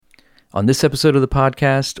On this episode of the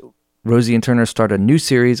podcast, Rosie and Turner start a new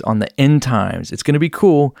series on the end times. It's going to be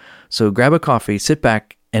cool, so grab a coffee, sit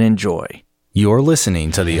back, and enjoy. You're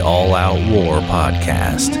listening to the All Out War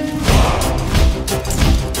podcast.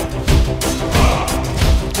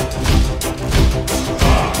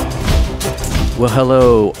 Well,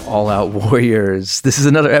 hello, All Out Warriors. This is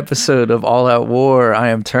another episode of All Out War. I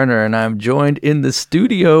am Turner, and I'm joined in the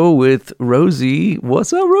studio with Rosie.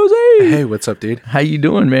 What's up, Rosie? Hey, what's up, dude? How you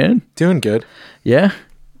doing, man? Doing good. Yeah?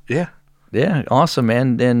 Yeah. Yeah, awesome,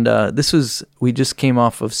 man. And we just came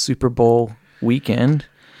off of Super Bowl weekend,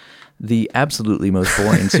 the absolutely most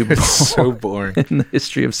boring Super Bowl So boring in the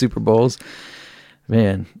history of Super Bowls.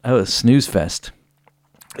 Man, that was snooze fest.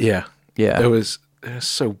 Yeah. Yeah. It was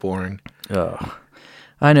so boring. Oh,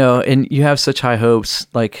 I know. And you have such high hopes,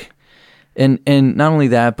 like, and not only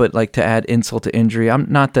that, but like to add insult to injury. I'm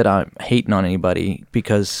not that I'm hating on anybody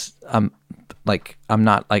because I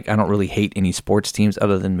don't really hate any sports teams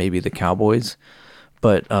other than maybe the Cowboys,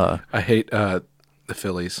 but I hate the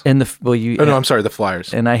Phillies. and I'm sorry, the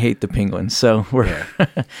Flyers. And I hate the Penguins. So we're,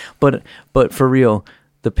 Yeah. but for real,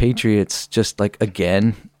 the Patriots just like,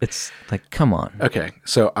 again, it's like, come on. Okay,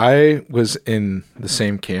 so I was in the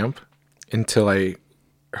same camp until I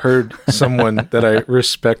heard someone that I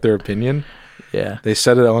respect their opinion. Yeah. They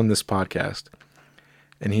said it on this podcast,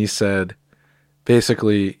 and he said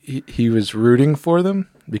basically he was rooting for them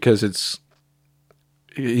because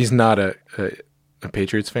he's not a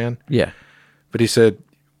Patriots fan. Yeah. But he said,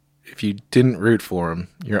 if you didn't root for him,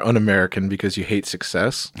 you're un-American because you hate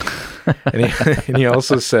success. and he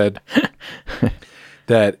also said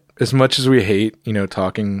that as much as we hate,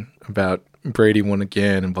 talking about Brady won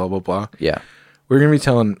again and blah, blah, blah. Yeah. I'm going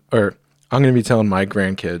to be telling my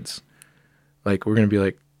grandkids, like, we're going to be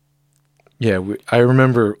like, yeah, I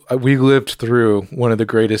remember we lived through one of the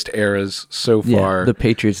greatest eras so far. Yeah, the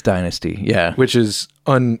Patriots dynasty. Yeah. Which is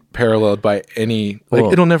unparalleled by any,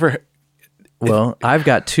 Well, it'll never. Well, I've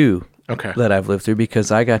got two Okay. that I've lived through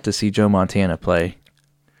because I got to see Joe Montana play,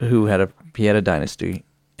 who had a dynasty,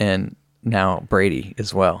 and now Brady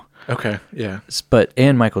as well. Okay. Yeah.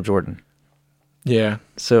 And Michael Jordan. Yeah.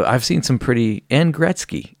 So I've seen some pretty, and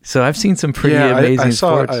Gretzky. So I've seen some pretty amazing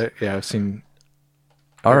sports. I've seen.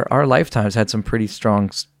 Our lifetimes had some pretty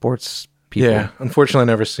strong sports people. Yeah. Unfortunately, I've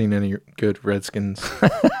never seen any good Redskins.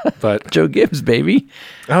 But Joe Gibbs, baby.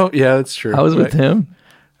 oh yeah, that's true. I was with him.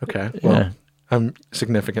 Okay. Well, Yeah. I'm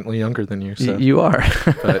significantly younger than you. So. You are.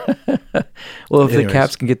 But Well, if anyways. the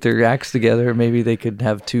Caps can get their acts together, maybe they could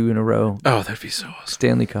have two in a row. Oh, that'd be so awesome.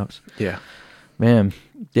 Stanley Cups. Yeah. Man.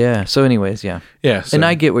 Yeah. So anyways, yeah. Yeah. So, And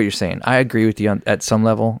I get what you're saying. I agree with you at some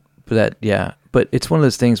level, but but it's one of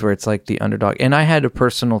those things where it's like the underdog. And I had a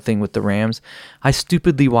personal thing with the Rams. I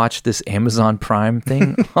stupidly watched this Amazon Prime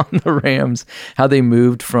thing on the Rams, how they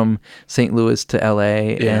moved from St. Louis to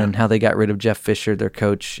LA and how they got rid of Jeff Fisher, their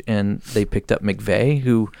coach, and they picked up McVay,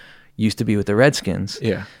 who used to be with the Redskins.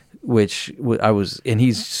 Yeah. And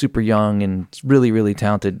he's super young and really, really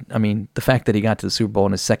talented. I mean, the fact that he got to the Super Bowl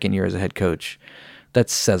in his second year as a head coach, that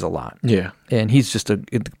says a lot. Yeah. And he's just a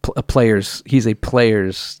player's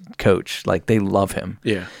coach. Like, they love him.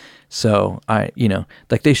 Yeah. So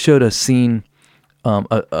they showed a scene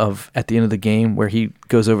of at the end of the game where he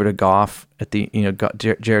goes over to Goff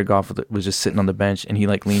Jared Goff was just sitting on the bench and he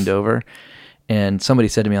like leaned over, and somebody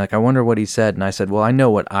said to me like, I wonder what he said. And I said, well, I know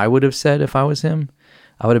what I would have said if I was him.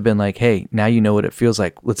 I would have been like, hey, now you know what it feels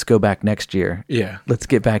like. Let's go back next year. Yeah. Let's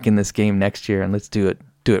get back in this game next year and let's do it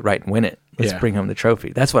right and win it. Let's bring home the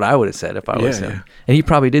trophy. That's what I would have said if I was him. Yeah. And he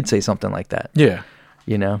probably did say something like that. Yeah.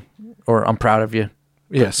 Or I'm proud of you.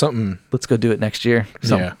 Yeah. Something. Let's go do it next year.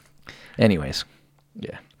 Something. Yeah. Anyways.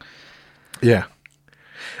 Yeah. Yeah.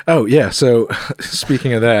 Oh yeah. So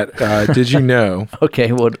speaking of that, did you know?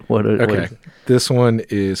 Okay. What Okay. This one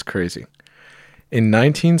is crazy. In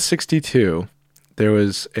 1962, there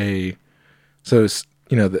was the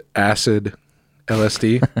acid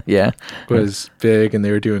LSD yeah. was big, and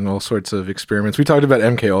they were doing all sorts of experiments. We talked about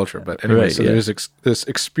MK Ultra, but anyway, Right, so yeah. there's this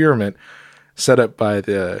experiment set up by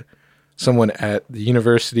someone at the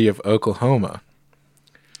University of Oklahoma.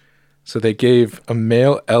 So they gave a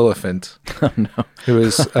male elephant who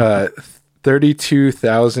was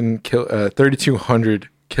 3,200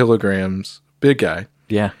 kilograms, big guy,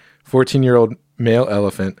 Yeah. 14-year-old male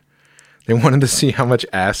elephant. They wanted to see how much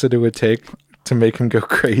acid it would take to make him go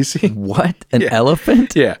crazy. What? An Yeah.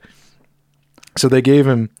 elephant? Yeah. So they gave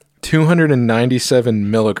him 297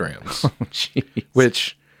 milligrams, Oh, jeez.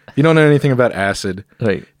 which, if you don't know anything about acid,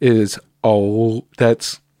 Right. is all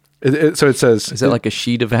that's. So it says. Is that like a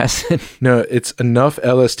sheet of acid? No, it's enough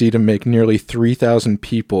LSD to make nearly 3,000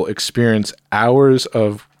 people experience hours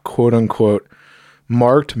of quote unquote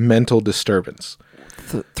marked mental disturbance.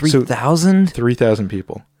 3,000? 3,000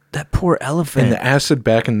 people. That poor elephant. And the acid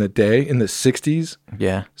back in the day, in the 60s.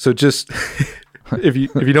 Yeah. So just, if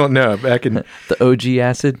you don't know, back in... The OG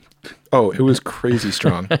acid? Oh, it was crazy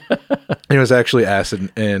strong. It was actually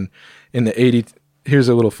acid. And in the 80s, here's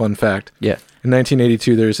a little fun fact. Yeah. In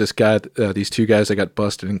 1982, there's this guy, these two guys that got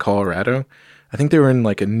busted in Colorado. I think they were in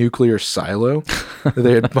like a nuclear silo that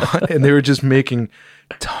they had bought, and they were just making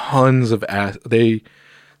tons of acid.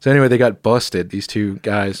 So anyway, they got busted, these two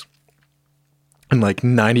guys, and like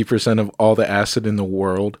 90% of all the acid in the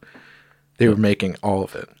world, they were making all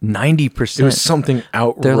of it. 90%. It was something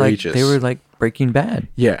outrageous. They were like Breaking Bad.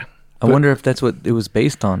 Yeah. I wonder if that's what it was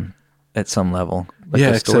based on at some level. Like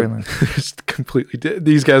yeah, the storyline. it's completely.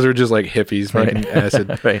 These guys were just like hippies making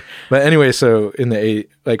acid. Right. But anyway, so in the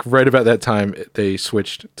like right about that time, they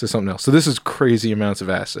switched to something else. So this is crazy amounts of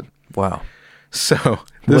acid. Wow. So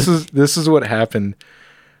this is what happened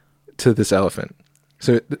to this elephant.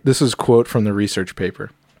 So this is a quote from the research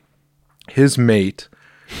paper. His mate,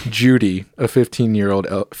 Judy, a 15-year-old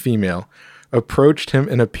female, approached him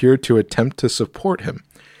and appeared to attempt to support him.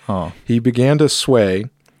 Oh. He began to sway.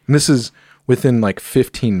 And this is within like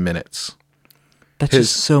 15 minutes. That's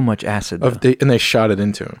just so much acid. And they shot it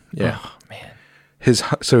into him. Yeah. Oh, man.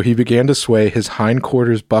 So he began to sway, his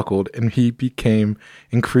hindquarters buckled, and it became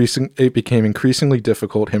increasingly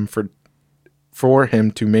difficult for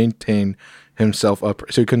him to maintain himself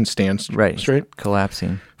upright. So he couldn't stand straight.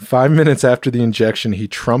 Collapsing. 5 minutes after the injection, he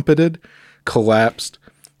trumpeted, collapsed,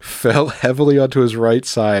 fell heavily onto his right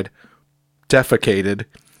side, defecated,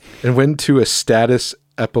 and went to a status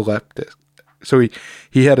epileptic. So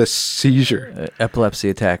he had a seizure. Epilepsy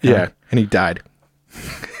attack. Yeah, and he died.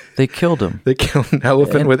 They killed him. They killed an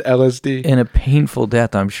elephant with LSD. In a painful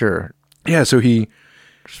death, I'm sure. Yeah, so he...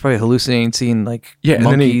 Just probably hallucinating, seeing like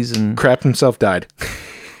monkeys and... crapped himself, died.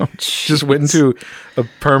 Oh, just went into a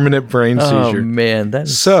permanent brain seizure. Oh, man.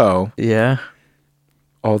 That's... So... Yeah.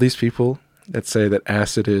 All these people that say that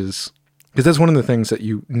acid is... Because that's one of the things that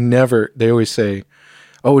you never... They always say,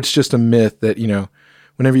 oh, it's just a myth that,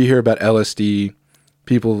 whenever you hear about LSD,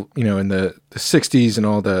 people, in the 60s and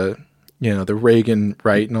all the, the Reagan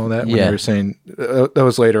right and all that, when they were saying, that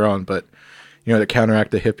was later on, but, to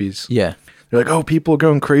counteract the hippies. Yeah. They're like, oh, people are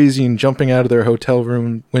going crazy and jumping out of their hotel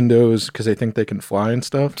room windows because they think they can fly and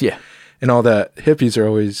stuff. Yeah. And all that. Hippies are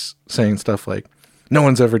always saying stuff like, no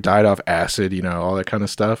one's ever died off acid, all that kind of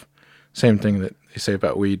stuff. Same thing that they say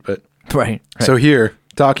about weed, but. Right. So here,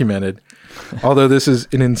 documented, although this is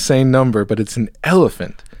an insane number, but it's an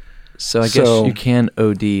elephant. So I guess you can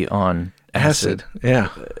OD on acid. Yeah.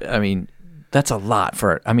 I mean, that's a lot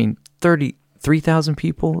for, 3,000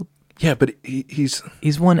 people. Yeah, but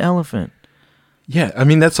he's one elephant. Yeah,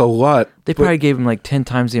 that's a lot. They probably gave him like 10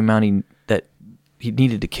 times the amount that he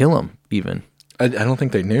needed to kill him, even. I don't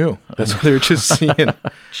think they knew. That's what they were just seeing.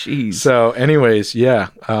 Jeez. So anyways, yeah.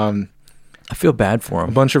 I feel bad for him.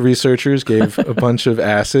 A bunch of researchers gave a bunch of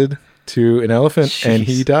acid to an elephant, and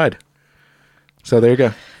he died. So there you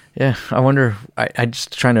go. Yeah, I wonder. I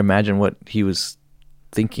just trying to imagine what he was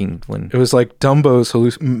thinking when it was like Dumbo's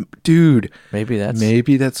dude. Maybe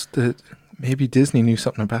Disney knew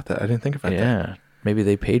something about that. I didn't think about that. Yeah, maybe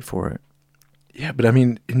they paid for it. Yeah, but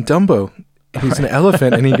in Dumbo, he's an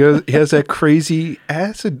elephant, and he has that crazy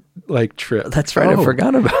acid trip. That's right. I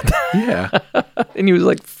forgot about that. Yeah, and he was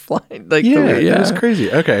like flying. It was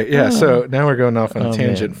crazy. Okay, yeah. So now we're going off on a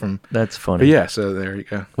tangent from. That's funny. But yeah, so there you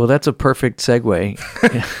go. Well, that's a perfect segue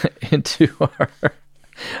into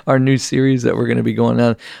our new series that we're going to be going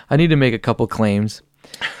on. I need to make a couple claims.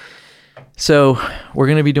 So we're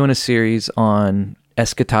going to be doing a series on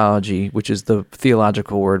eschatology, which is the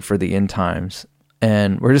theological word for the end times.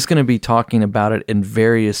 And we're just going to be talking about it in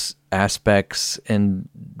various aspects and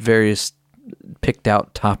various picked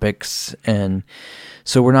out topics. And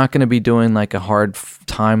so we're not going to be doing like a hard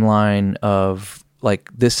timeline of like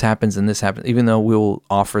this happens and this happens, even though we'll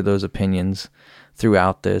offer those opinions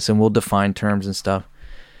throughout this and we'll define terms and stuff.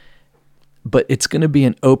 But it's going to be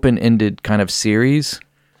an open-ended kind of series.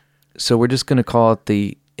 So we're just going to call it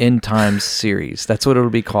the End Times series. That's what it'll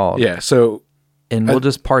be called. Yeah. So, and we'll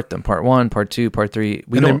just part them: part 1, part 2, part 3.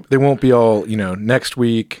 They won't be all next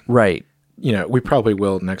week, right? We probably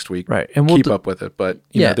will next week, right? And we'll keep up with it. But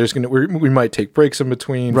there's we might take breaks in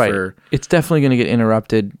between, right? It's definitely going to get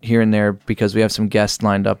interrupted here and there because we have some guests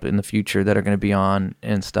lined up in the future that are going to be on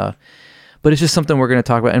and stuff. But it's just something we're going to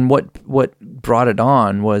talk about. And what brought it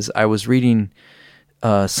on was I was reading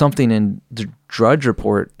something in the Drudge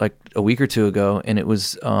Report like a week or two ago, and it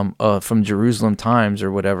was from Jerusalem Times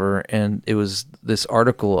or whatever, and it was this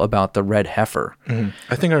article about the red heifer. Mm-hmm.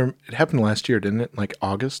 I think it happened last year, didn't it? Like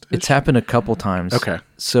August? It's happened a couple times. Okay.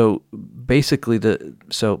 So basically,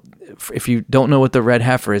 if you don't know what the red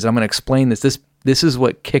heifer is, I'm going to explain this. This is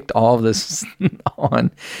what kicked all of this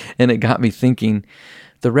on, and it got me thinking.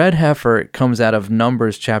 The red heifer comes out of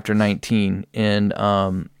Numbers chapter 19,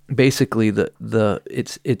 and basically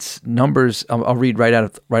it's Numbers. I'll read right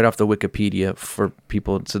off the Wikipedia for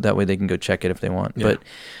people, so that way they can go check it if they want. Yeah. But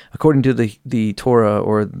according to the Torah,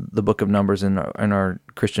 or the book of Numbers in our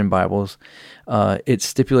Christian Bibles, it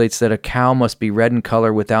stipulates that a cow must be red in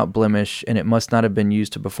color, without blemish, and it must not have been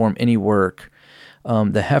used to perform any work.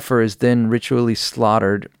 The heifer is then ritually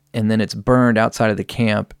slaughtered, and then it's burned outside of the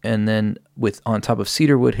camp, and then on top of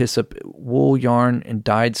cedar wood, hyssop, wool yarn, and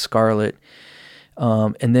dyed scarlet.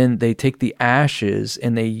 And then they take the ashes,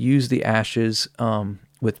 and they use the ashes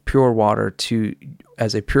with pure water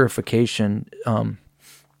as a purification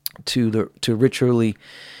to ritually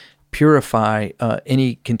purify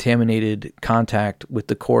any contaminated contact with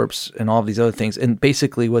the corpse and all of these other things. And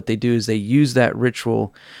basically what they do is they use that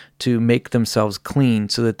ritual to make themselves clean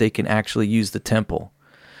so that they can actually use the temple.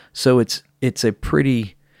 So it's a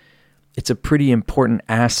pretty important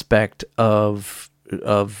aspect of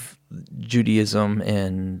Judaism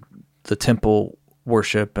and the temple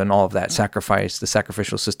worship and all of that, sacrifice, the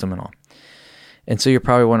sacrificial system and all. And so you're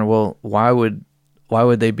probably wondering, well, why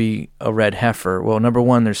would they be a red heifer? Well, number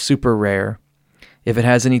one, they're super rare. If it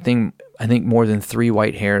has anything, I think more than 3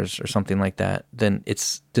 white hairs or something like that, then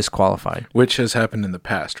it's disqualified. Which has happened in the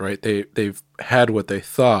past, right? They've had what they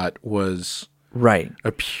thought was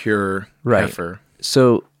a pure heifer.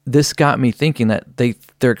 So this got me thinking that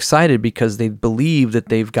they're excited because they believe that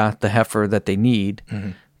they've got the heifer that they need,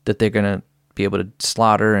 mm-hmm. that they're going to be able to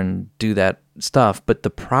slaughter and do that stuff. But the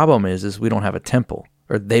problem is we don't have a temple,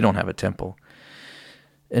 or they don't have a temple.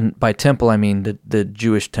 And by temple, I mean the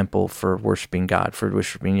Jewish temple for worshiping God, for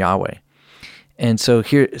worshiping Yahweh. And so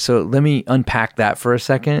let me unpack that for a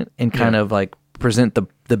second and kind of like present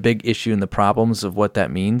the big issue and the problems of what that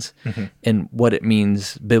means, mm-hmm. and what it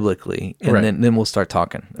means biblically. And then we'll start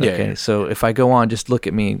talking. Okay. Yeah. So if I go on, just look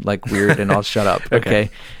at me like weird and I'll shut up. Okay.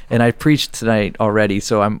 And I preached tonight already,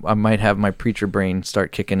 so I might have my preacher brain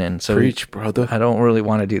start kicking in. So preach, brother. I don't really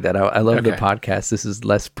want to do that. I love the podcast. This is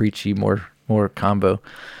less preachy, more combo.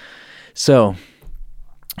 So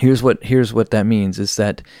here's what that means, is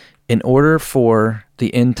that in order for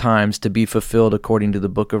the end times to be fulfilled according to the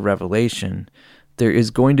book of Revelation, there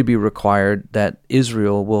is going to be required that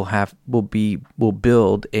Israel will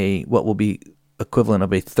build what will be equivalent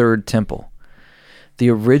of a third temple. The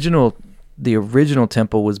original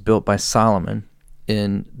temple was built by Solomon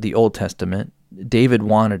in the Old Testament. David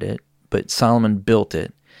wanted it, but Solomon built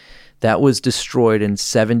it. That was destroyed in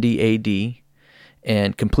 70 AD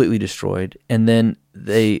and completely destroyed. And then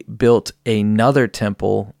they built another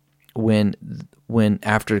temple when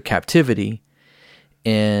after captivity.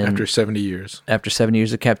 And after 70 years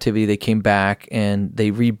of captivity, they came back and they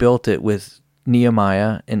rebuilt it with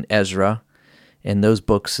Nehemiah and Ezra, and those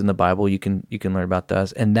books in the Bible. You can learn about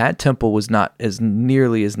those. And that temple was not as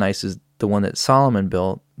nearly as nice as the one that Solomon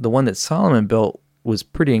built. The one that Solomon built was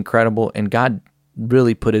pretty incredible, and God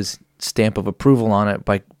really put his stamp of approval on it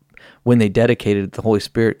by when they dedicated it. The Holy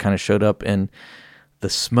Spirit kind of showed up, and the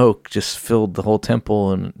smoke just filled the whole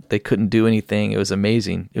temple, and they couldn't do anything. It was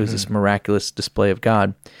amazing. It was this miraculous display of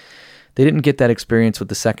God. They didn't get that experience with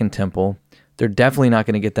the second temple. They're definitely not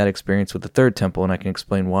going to get that experience with the third temple, and I can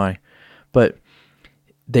explain why. But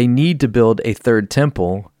they need to build a third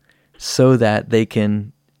temple so that they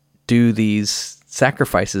can do these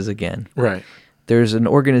sacrifices again. Right. There's an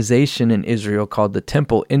organization in Israel called the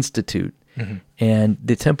Temple Institute, mm-hmm. and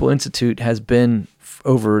the Temple Institute has been,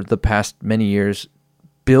 over the past many years,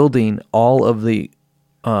 building all of the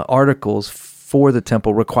articles for the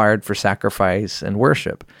temple required for sacrifice and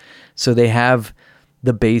worship. So they have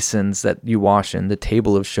the basins that you wash in, the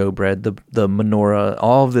table of showbread, the menorah,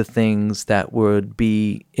 all of the things that would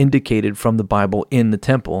be indicated from the Bible in the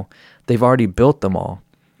temple. They've already built them all.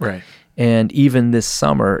 Right. And even this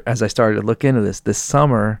summer, as I started to look into this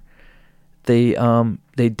summer, they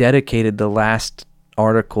dedicated the last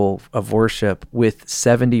article of worship with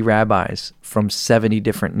 70 rabbis from 70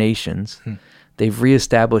 different nations. They've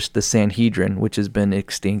reestablished the Sanhedrin, which has been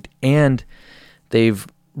extinct, and they've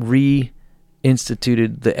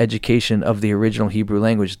reinstituted the education of the original Hebrew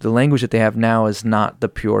language. The language that they have now is not the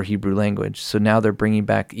pure Hebrew language, so now they're bringing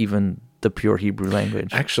back even the pure Hebrew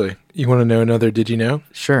language. Actually, you want to know another did you know?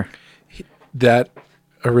 Sure. That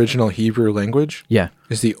original Hebrew language Yeah,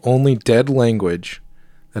 is the only dead language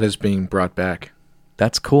that is being brought back.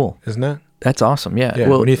 that's cool. Isn't that? That's awesome. Yeah. Yeah.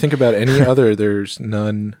 Well, When you think about any other, there's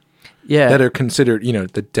none yeah. that are considered,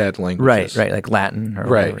 the dead languages. Right. Like Latin or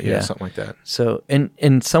Right. whatever. Yeah, something like that. So,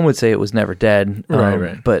 and some would say it was never dead.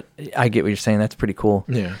 Right. But I get what you're saying. That's pretty cool.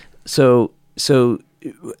 Yeah. So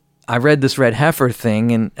I read this red heifer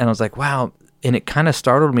thing and I was like, wow. And it kind of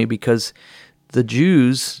startled me because the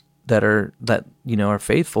Jews that are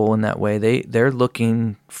faithful in that way, they're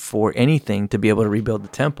looking for anything to be able to rebuild the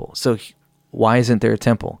temple. So why isn't there a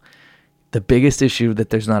temple? The biggest issue that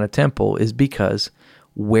there's not a temple is because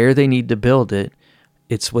where they need to build it,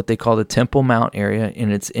 it's what they call the Temple Mount area,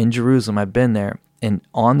 and it's in Jerusalem. I've been there. And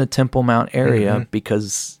on the Temple Mount area,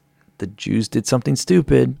 because the Jews did something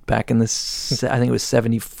stupid back in I think it was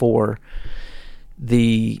 74,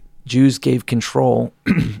 the Jews gave control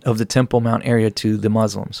of the Temple Mount area to the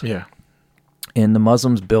Muslims. Yeah. And the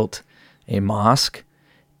Muslims built a mosque.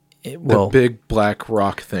 The big black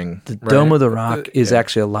rock thing. The Dome of the Rock is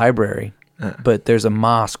actually a library, but there's a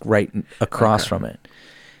mosque right across from it.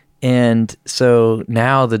 And so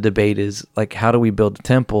now the debate is like, how do we build a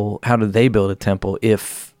temple? How do they build a temple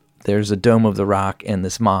if there's a Dome of the Rock and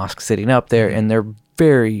this mosque sitting up there? And the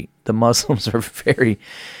Muslims are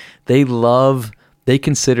they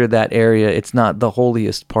consider that area, it's not the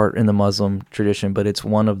holiest part in the Muslim tradition, but it's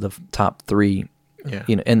one of the top 3. Yeah.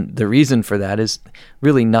 And the reason for that is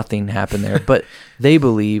really nothing happened there, but they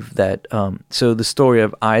believe that. So the story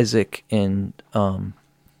of Isaac and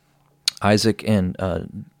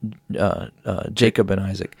Jacob and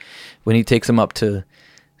Isaac, when he takes them up to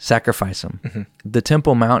sacrifice them, the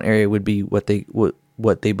Temple Mount area would be what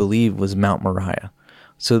they believe was Mount Moriah.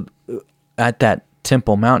 So at that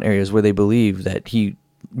Temple Mount area is where they believe that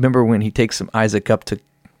remember when he takes Isaac up to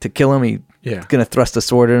kill him, he's going to thrust a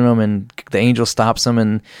sword in him, and the angel stops him,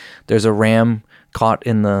 and there's a ram caught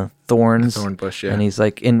in the thorns. Thorn bush, yeah. And he's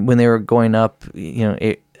like, and when they were going up,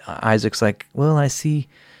 Isaac's like, well, I see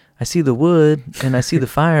the wood and I see the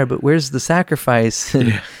fire, but where's the sacrifice?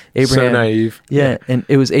 And Abraham, so naive. Yeah, and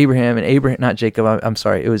it was Abraham, not Jacob. I'm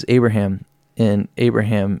sorry, it was Abraham, and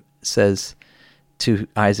Abraham says to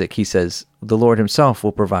Isaac, he says, the Lord himself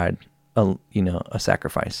will provide a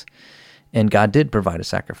sacrifice. And God did provide a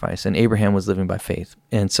sacrifice, and Abraham was living by faith.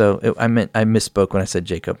 And so I misspoke when I said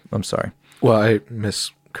Jacob. I'm sorry. Well, I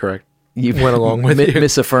miscorrect. You went along with you.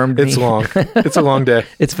 Misaffirmed me. It's long. It's a long day.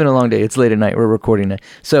 It's been a long day. It's late at night. We're recording it.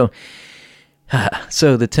 So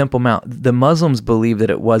the Temple Mount, the Muslims believe that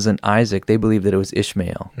it wasn't Isaac. They believe that it was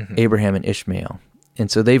Ishmael, Abraham and Ishmael. And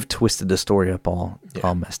so they've twisted the story up all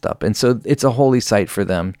messed up. And so it's a holy site for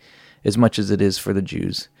them as much as it is for the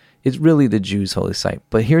Jews. It's really the Jews' holy site.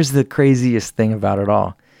 But here's the craziest thing about it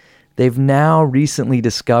all. They've now recently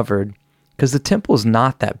discovered, because the temple is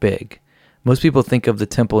not that big. Most people think of the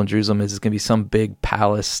temple in Jerusalem as it's going to be some big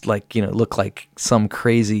palace, look like some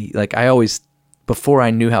crazy, before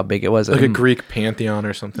I knew how big it was. Like a Greek pantheon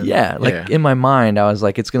or something. Yeah, in my mind, I was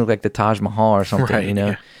like, it's going to look like the Taj Mahal or something, Right,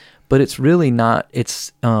 yeah. But it's really not.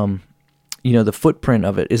 It's, the footprint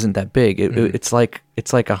of it isn't that big. It's like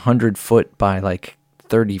 100 foot by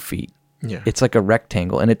 30 feet. Yeah. It's like a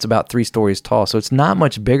rectangle, and it's about 3 stories tall. So it's not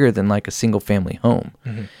much bigger than a single family home.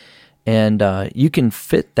 And you can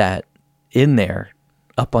fit that in there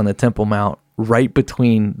up on the Temple Mount right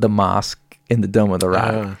between the mosque and the Dome of the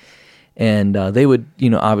Rock. And they would,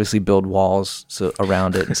 obviously build walls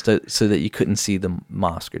around it so that you couldn't see the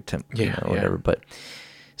mosque or temple, or whatever. But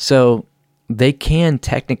so they can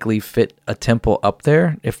technically fit a temple up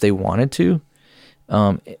there if they wanted to.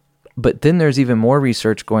 But then there's even more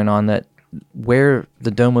research going on that where the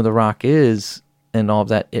Dome of the Rock is and all of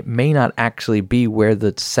that, it may not actually be where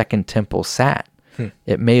the second temple sat.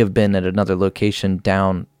 It may have been at another location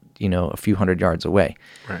down, a few hundred yards away.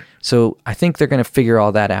 Right. So I think they're going to figure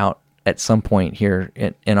all that out at some point here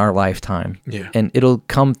in our lifetime. Yeah. And it'll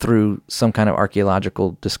come through some kind of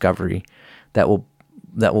archaeological discovery that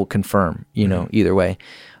will confirm, either way.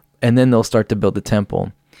 And then they'll start to build the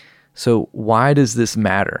temple. So why does this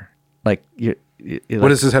matter? What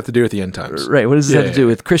does this have to do with the end times? Right. What does this have to do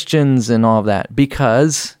with Christians and all of that?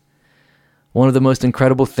 Because one of the most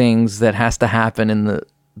incredible things that has to happen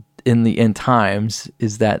in the end times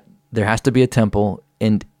is that there has to be a temple,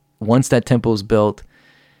 and once that temple is built,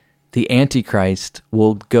 the Antichrist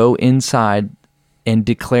will go inside and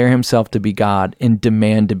declare himself to be God and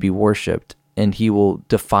demand to be worshipped, and he will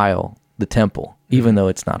defile the temple, even though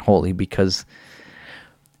it's not holy.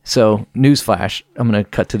 So, newsflash, I'm going to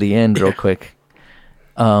cut to the end real quick.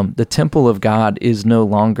 The temple of God is no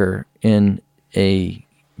longer in a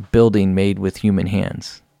building made with human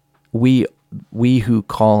hands. We we who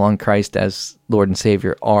call on Christ as Lord and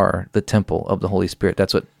Savior are the temple of the Holy Spirit.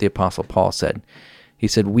 That's what the Apostle Paul said. He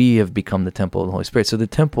said, we have become the temple of the Holy Spirit. So the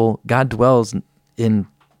temple, God dwells in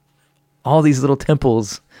all these little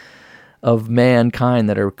temples of mankind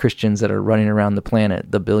that are Christians that are running around the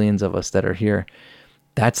planet, the billions of us that are here.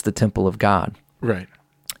 That's the temple of God. Right.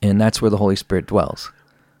 And that's where the Holy Spirit dwells.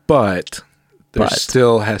 But there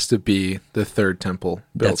still has to be the third temple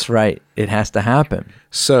built. That's right. It has to happen.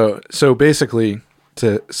 So basically,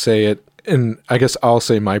 to say it, and I guess I'll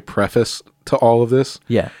say my preface to all of this.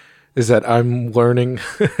 Yeah. Is that I'm learning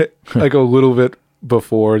like a little bit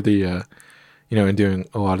before the, in doing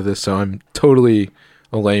a lot of this. So I'm totally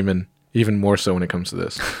a layman, even more so when it comes to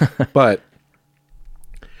this. But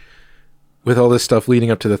with all this stuff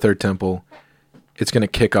leading up to the third temple, it's going to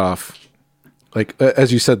kick off. Like,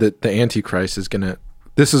 as you said, that the Antichrist is going to,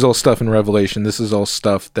 this is all stuff in Revelation. This is all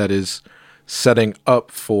stuff that is setting up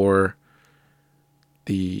for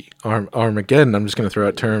the Armageddon. I'm just going to throw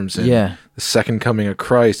out terms. And the second coming of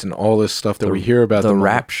Christ and all this stuff that we hear about. The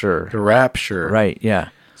rapture. The rapture. Right, yeah.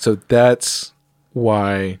 So that's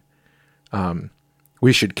why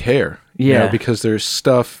we should care. Yeah. Because there's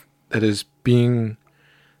stuff that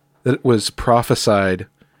was prophesied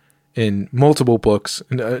in multiple books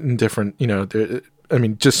in different,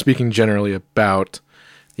 just speaking generally about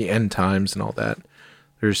the end times and all that.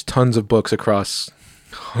 There's tons of books across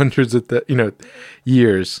hundreds of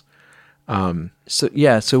years.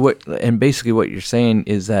 So what, and basically what you're saying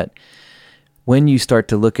is that when you start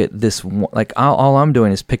to look at this, like all I'm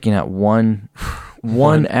doing is picking out one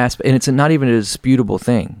aspect, and it's not even a disputable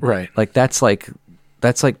thing. Right. Like that's like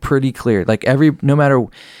pretty clear. Like no matter,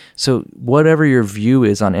 so whatever your view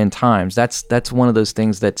is on end times, that's one of those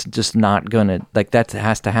things that's just not gonna, like, that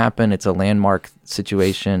has to happen. It's a landmark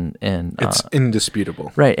situation, and it's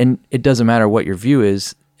indisputable. Right. And it doesn't matter what your view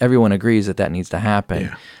is. Everyone agrees that needs to happen.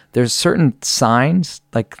 Yeah. There's certain signs,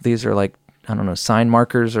 like these are like, I don't know, sign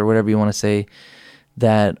markers or whatever you want to say,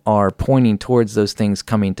 that are pointing towards those things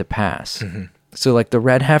coming to pass. Mm-hmm. So like the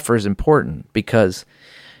red heifer is important because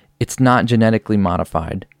it's not genetically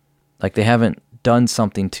modified. Like they haven't done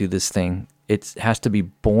something to this thing. It has to be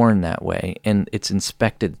born that way, and it's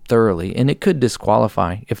inspected thoroughly, and it could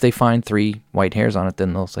disqualify. If they find 3 white hairs on it,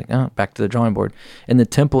 then they'll say, oh, back to the drawing board. And the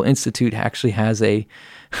Temple Institute actually has a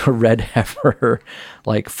red heifer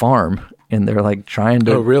like farm, and they're like trying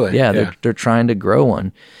to, oh really? Yeah. They're trying to grow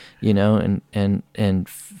one, and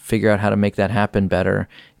figure out how to make that happen better.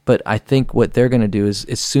 But I think what they're going to do is,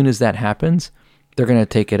 as soon as that happens, they're going to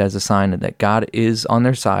take it as a sign that God is on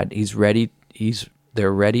their side. He's ready.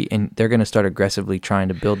 They're ready, and they're going to start aggressively trying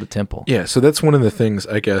to build the temple. Yeah, so that's one of the things,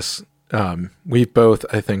 I guess, we've both,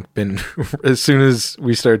 I think, been, as soon as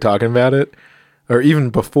we started talking about it, or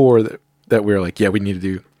even before that we were like, yeah, we need to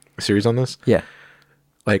do a series on this. Yeah.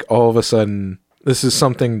 Like, all of a sudden, this is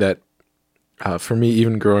something that, for me,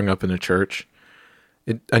 even growing up in a church,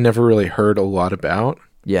 I never really heard a lot about.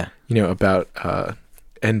 Yeah. About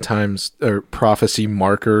end times or prophecy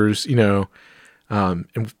markers, and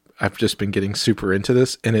I've just been getting super into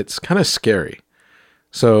this, and it's kind of scary.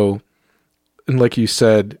 So, and like you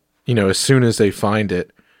said, as soon as they find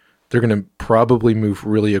it, they're going to probably move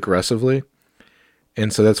really aggressively.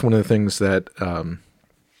 And so that's one of the things that,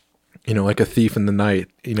 like a thief in the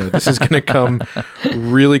night, this is going to come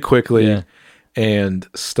really quickly, yeah. And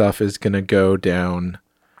stuff is going to go down.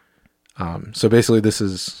 So basically this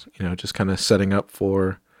is, just kind of setting up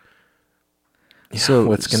for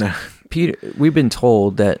what's going to... Peter, we've been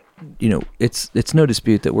told that, it's no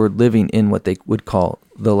dispute that we're living in what they would call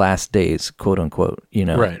the last days, quote unquote,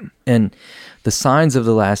 Right. And the signs of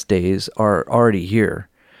the last days are already here.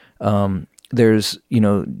 There's,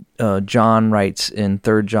 John writes in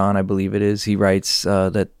 3 John, I believe it is, he writes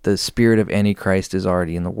that the spirit of Antichrist is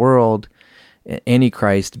already in the world,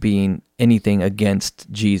 Antichrist being anything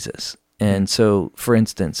against Jesus. And so, for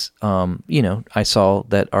instance, I saw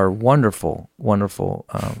that our wonderful, wonderful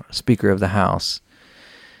Speaker of the House,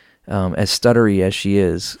 as stuttery as she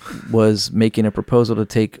is, was making a proposal to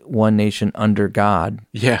take one nation under God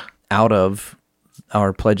out of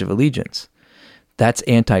our Pledge of Allegiance. That's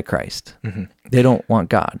Antichrist. Mm-hmm. They don't want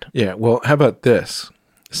God. Yeah, well, how about this?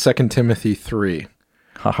 2 Timothy 3.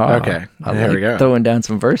 Ha-ha. Okay, there we go. Throwing down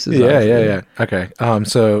some verses. Yeah. Okay,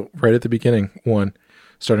 so right at the beginning, 1.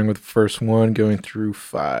 Starting with verse 1, going through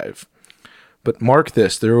 5. But mark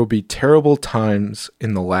this, there will be terrible times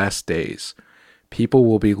in the last days. People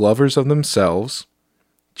will be lovers of themselves.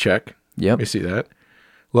 Check. Yep. We see that.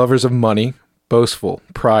 Lovers of money, boastful,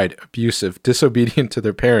 pride, abusive, disobedient to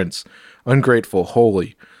their parents, ungrateful,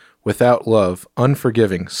 holy, without love,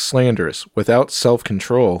 unforgiving, slanderous, without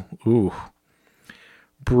self-control. Ooh.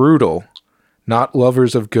 brutal, not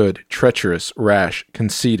lovers of good, treacherous, rash,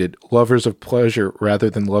 conceited, lovers of pleasure rather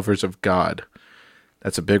than lovers of God.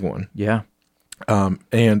 That's a big one. Yeah.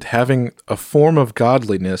 And having a form of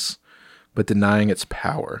godliness, but denying its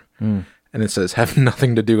power. And it says, having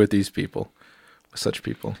nothing to do with these people, with such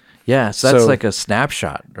people. Yeah. So that's like a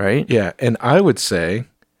snapshot, right? Yeah. And I would say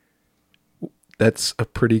that's a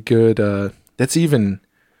pretty good, that's even,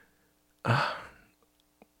 how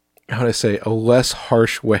would I say, a less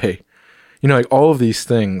harsh way. You know, like all of these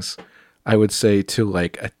things, I would say to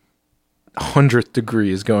like a 100th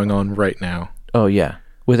degree is going on right now. Oh, yeah.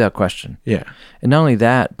 Without question. Yeah. And not only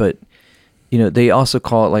that, but, you know, they also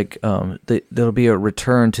call it like, there'll be a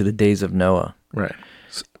return to the days of Noah. Right.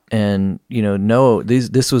 And, you know, Noah,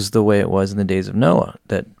 this was the way it was in the days of Noah,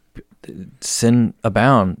 that sin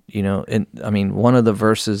abound, you know. And I mean, one of the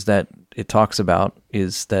verses that it talks about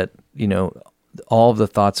is that, you know, all of the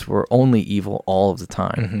thoughts were only evil all of the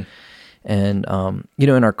time. And, you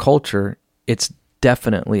know, in our culture,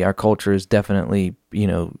 our culture is definitely, you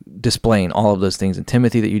know, displaying all of those things. In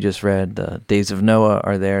Timothy that you just read, the days of Noah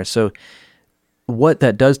are there. So what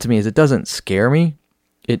that does to me is it doesn't scare me.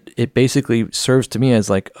 It basically serves to me as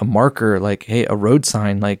like a marker, like, hey, a road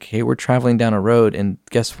sign, like, hey, we're traveling down a road and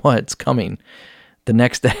guess what? It's coming. The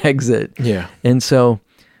next exit. Yeah. And so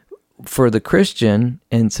for the Christian,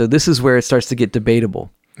 and so this is where it starts to get debatable.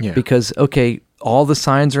 Yeah. Because, okay, all the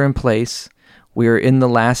signs are in place. We're in the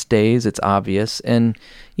last days. It's obvious. And,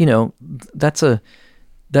 you know, that's a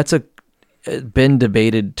been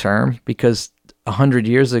debated term, because 100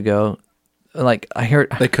 years ago, like I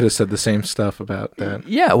heard, they could have said the same stuff about that.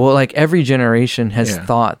 Yeah. Well, like every generation has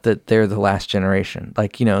thought that they're the last generation.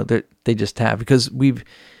 Like, you know, they just have, because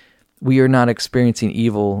we are not experiencing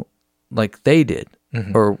evil like they did.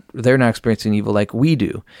 Or they're not experiencing evil like we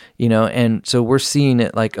do, you know, and so we're seeing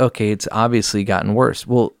it like, okay, it's obviously gotten worse.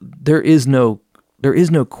 Well, there is no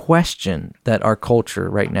question that our culture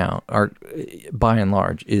right now, by and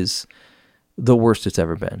large, is the worst it's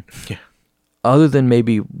ever been. Yeah. Other than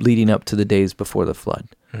maybe leading up to the days before the flood.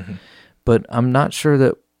 But I'm not sure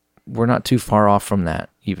that we're not too far off from that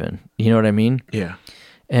even. You know what I mean? Yeah.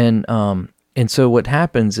 And so what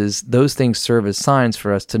happens is those things serve as signs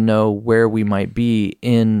for us to know where we might be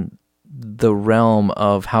in the realm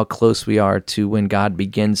of how close we are to when God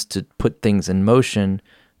begins to put things in motion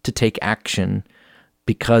to take action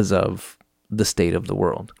because of the state of the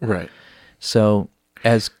world. Right. So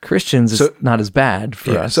as Christians, it's not as bad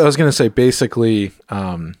for us. So I was going to say, basically,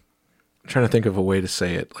 I'm trying to think of a way to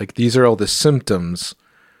say it. Like, these are all the symptoms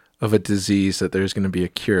of a disease that there's going to be a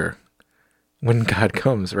cure when God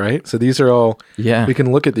comes, right? So these are all, we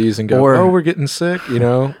can look at these and go, we're getting sick, you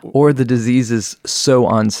know? Or the disease is so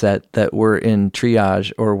onset that we're in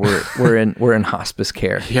triage, or we're in hospice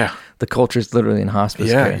care. Yeah. The culture's literally in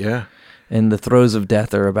hospice care. Yeah. And the throes of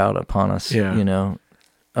death are about upon us, you know?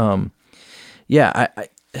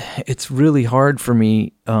 It's really hard for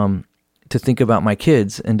me to think about my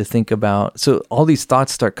kids and to think about, so all these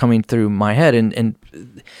thoughts start coming through my head, and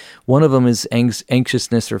one of them is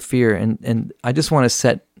anxiousness or fear, and I just want to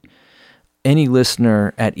set any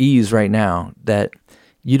listener at ease right now that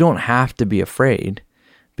you don't have to be afraid,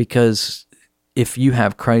 because if you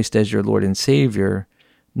have Christ as your Lord and Savior,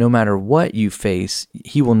 no matter what you face,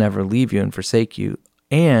 He will never leave you and forsake you,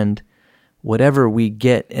 and whatever we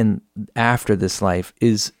get in after this life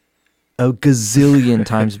is a gazillion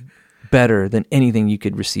times better than anything you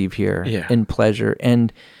could receive here in pleasure.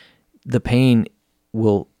 And the pain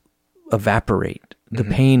will evaporate. The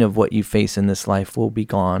pain of what you face in this life will be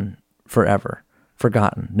gone forever,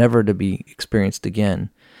 forgotten, never to be experienced again.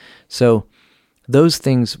 So those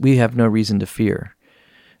things we have no reason to fear.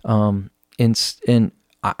 And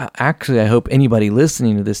I hope anybody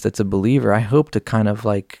listening to this that's a believer, I hope to kind of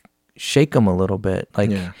like shake them a little bit.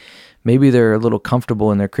 Like maybe they're a little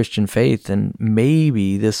comfortable in their Christian faith, and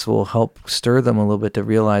maybe this will help stir them a little bit to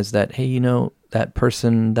realize that, hey, you know, that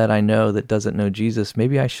person that I know that doesn't know Jesus,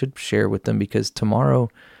 maybe I should share with them, because tomorrow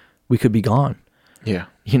we could be gone. Yeah.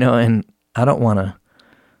 You know, and I don't want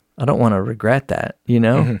to regret that, you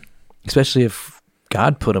know, especially if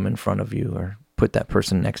God put them in front of you or put that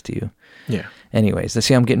person next to you. Yeah. Anyways, let's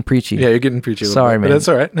see, I'm getting preachy. Yeah, you're getting preachy. Sorry, man. But that's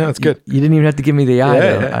all right. No, it's good. You didn't even have to give me the eye.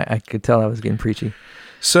 Yeah. I could tell I was getting preachy.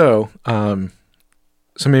 So,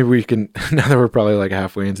 so maybe we can, now that we're probably like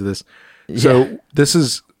halfway into this. So this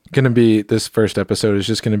is going to be, this first episode is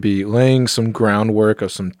just going to be laying some groundwork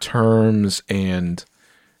of some terms and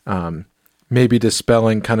maybe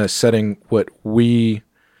dispelling, kind of setting what we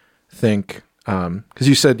think. Because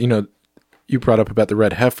you said, you know, you brought up about the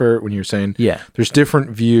red heifer when you were saying there's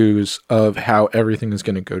different views of how everything is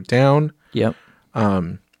going to go down. Yep.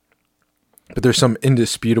 But there's some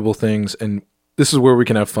indisputable things, and this is where we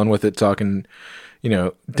can have fun with it, talking,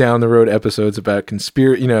 down the road episodes about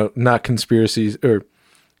not conspiracies, or,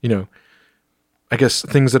 I guess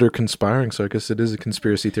things that are conspiring. So I guess it is a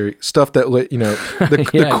conspiracy theory stuff that,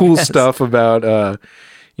 the cool stuff about,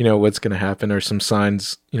 what's going to happen, or some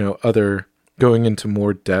signs, other going into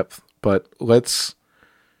more depth. But let's,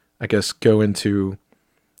 I guess, go into,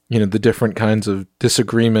 the different kinds of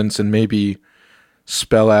disagreements and maybe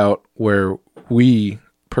spell out where we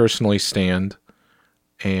personally stand,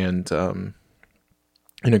 and,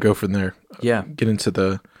 go from there. Yeah. Get into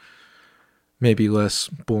the maybe less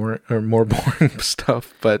boring or more boring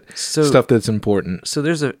stuff, but stuff that's important. So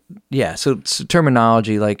there's so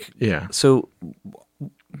terminology, so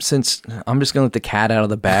since I'm just going to let the cat out of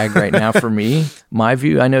the bag right now for me, my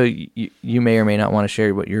view, I know you may or may not want to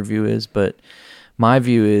share what your view is, but my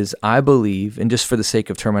view is I believe, and just for the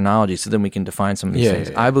sake of terminology, so then we can define some of these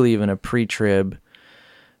things, I believe in a pre-tribulation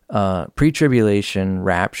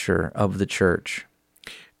rapture of the church.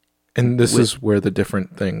 And this is where the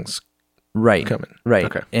different things come in. Right.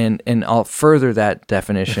 Okay. And I'll further that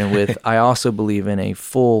definition with I also believe in a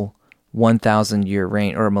full 1,000-year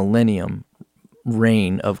reign, or a millennium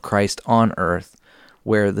reign of Christ on earth,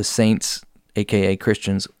 where the saints, aka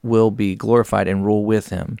Christians, will be glorified and rule with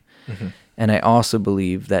him. Mm-hmm. And I also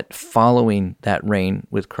believe that following that reign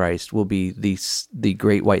with Christ will be the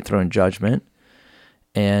great white throne judgment.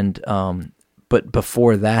 And but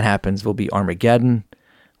before that happens will be Armageddon,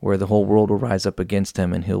 where the whole world will rise up against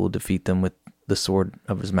him, and he will defeat them with the sword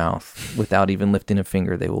of his mouth. Without even lifting a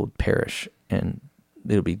finger, they will perish, and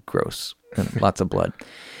it'll be gross and lots of blood.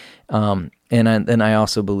 And I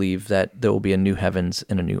also believe that there will be a new heavens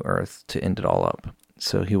and a new earth to end it all up.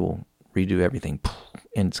 So he will redo everything,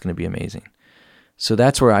 and it's going to be amazing. So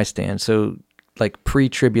that's where I stand. So like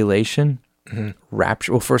pre-tribulation,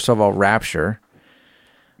 rapture. Well, first of all, rapture.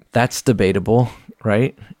 That's debatable,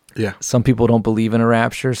 right? Yeah. Some people don't believe in a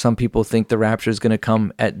rapture. Some people think the rapture is going to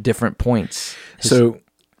come at different points. So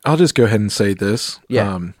I'll just go ahead and say this.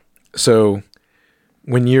 Yeah. So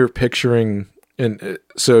when you're picturing, and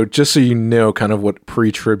so just so you know kind of what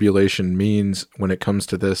pre-tribulation means when it comes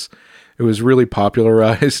to this, it was really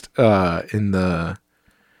popularized in the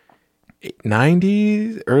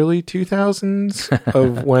 90s, early 2000s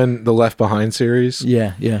of when the Left Behind series.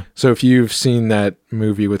 Yeah, yeah. So if you've seen that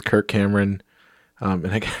movie with Kirk Cameron,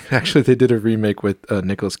 and actually they did a remake with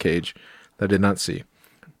Nicolas Cage that I did not see.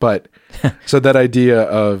 But so that idea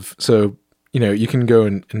of, you can go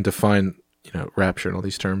and define, rapture and all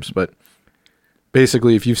these terms, but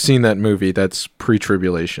basically if you've seen that movie, that's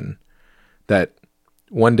pre-tribulation, that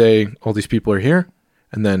one day all these people are here,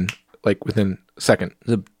 and then like within a second,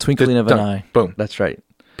 the twinkling of an eye, boom, that's right,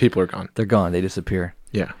 people are gone. They're gone. They disappear.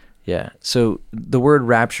 Yeah. So the word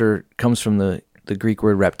rapture comes from the Greek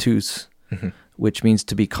word raptus, which means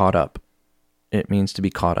to be caught up. It means to be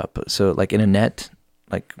caught up. So like in a net,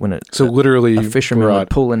 like when literally a fisherman would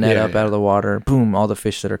pull a net up out of the water, boom, all the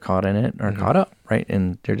fish that are caught in it are caught up, right?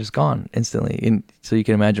 And they're just gone instantly. And so you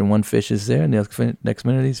can imagine one fish is there, and the next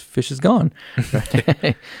minute these fish is gone.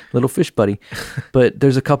 Right? Little fish buddy. But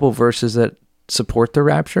there's a couple verses that support the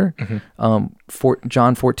rapture.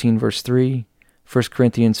 John 14 verse 3, 1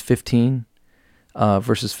 Corinthians 15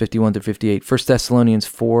 verses 51 to 58, 1 Thessalonians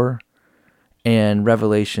 4, and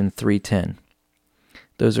Revelation 3:10.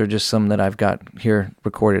 Those are just some that I've got here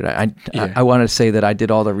recorded. I want to say that I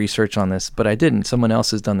did all the research on this, but I didn't. Someone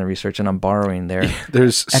else has done the research, and I'm borrowing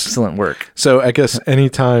there's excellent work. So I guess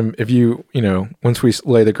anytime, if you, once we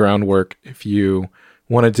lay the groundwork, if you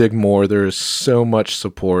want to dig more, there's so much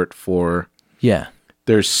support for,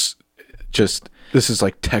 there's just, this is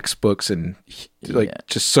like textbooks and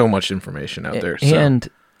just so much information out there. So. And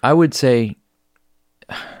I would say,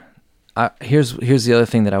 here's the other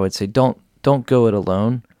thing that I would say, don't go it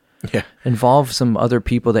alone. Yeah. Involve some other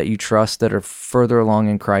people that you trust that are further along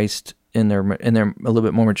in Christ, and they're a little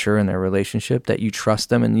bit more mature in their relationship, that you trust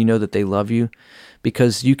them and you know that they love you,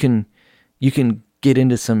 because you can get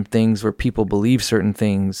into some things where people believe certain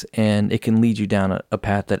things, and it can lead you down a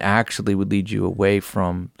path that actually would lead you away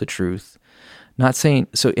from the truth. Not saying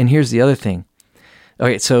so. And here's the other thing.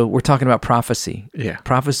 Okay, so we're talking about prophecy. Yeah.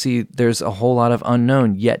 Prophecy, there's a whole lot of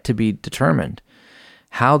unknown yet to be determined.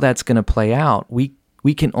 How that's going to play out, we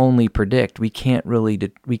can only predict. We can't really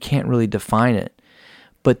define it.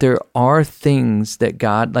 But there are things that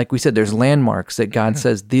God, like we said, there's landmarks that God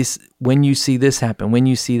says this, when you see this happen, when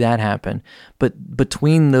you see that happen. But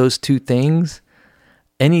between those two things,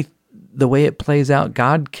 the way it plays out,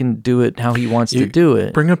 God can do it how He wants to do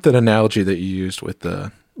it. Bring up that analogy that you used with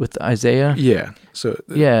the with Isaiah. Yeah. So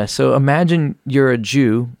Yeah, so imagine you're a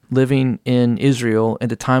Jew living in Israel at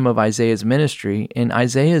the time of Isaiah's ministry, and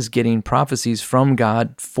Isaiah is getting prophecies from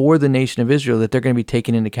God for the nation of Israel that they're going to be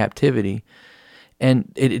taken into captivity.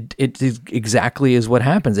 And it exactly is what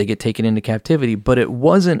happens. They get taken into captivity, but it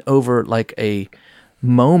wasn't over like a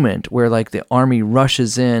moment where like the army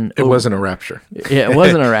rushes in. it wasn't a rapture. Yeah, it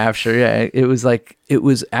wasn't a rapture. Yeah, it was like, it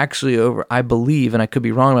was actually over, I believe, and I could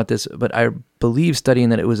be wrong about this, but I believe studying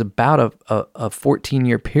that it was about a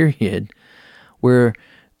 14-year period where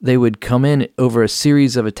they would come in over a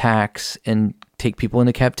series of attacks and take people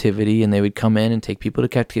into captivity, and they would come in and take people to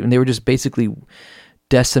captivity, and they were just basically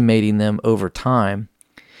decimating them over time.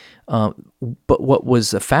 But what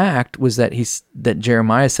was a fact was that that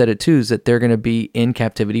Jeremiah said it too, is that they're going to be in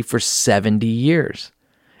captivity for 70 years.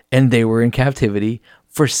 And they were in captivity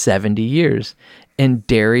for 70 years. And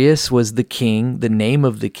Darius was the king, the name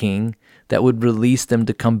of the king, that would release them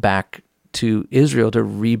to come back to Israel to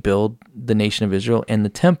rebuild the nation of Israel and the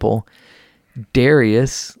temple.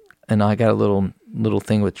 Darius, and I got a little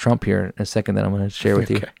thing with Trump here in a second that I'm going to share with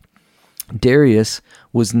you. Darius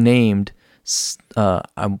was named,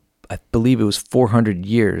 I believe it was 400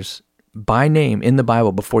 years by name in the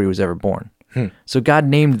Bible before he was ever born. So God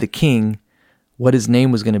named the king what his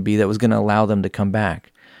name was going to be that was going to allow them to come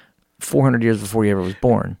back 400 years before he ever was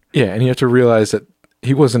born. Yeah, and you have to realize that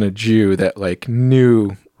he wasn't a Jew that like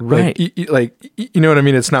knew, Right. Like you know what I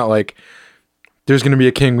mean? It's not like there's going to be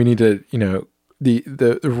a king. We need to,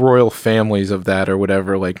 the royal families of that or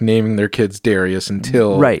whatever, like naming their kids Darius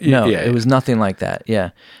until Right. No, yeah, it was nothing like that. Yeah.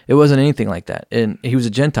 It wasn't anything like that. And he was a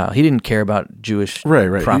Gentile. He didn't care about Jewish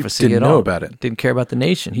right. prophecy He didn't at know all. about it. Didn't care about the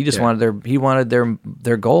nation. He just Yeah. wanted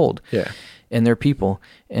their gold. Yeah. And their people.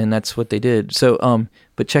 And that's what they did. So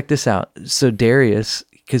but check this out. So Darius,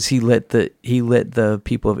 because he let the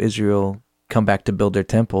people of Israel come back to build their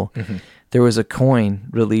temple, there was a coin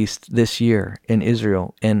released this year in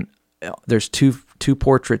Israel, and there's two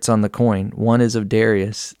portraits on the coin. One is of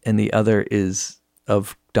Darius, and the other is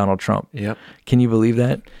of Donald Trump. Yep. Can you believe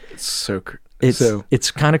that? It's so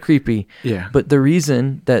It's kind of creepy. Yeah. But the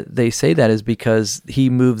reason that they say that is because he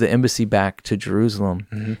moved the embassy back to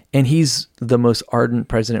Jerusalem, and he's the most ardent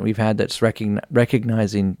president we've had that's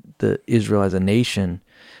recognizing Israel as a nation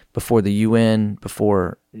before the UN,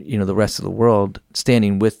 before the rest of the world,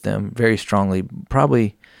 standing with them very strongly.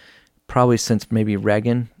 Probably since maybe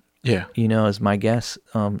Reagan. Yeah. Is my guess.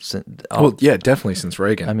 Well, yeah, definitely since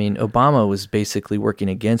Reagan. I mean, Obama was basically working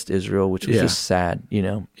against Israel, which was Yeah. just sad.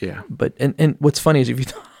 Yeah. But and what's funny is if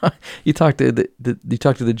you talk to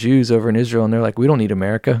the Jews over in Israel, and they're like, we don't need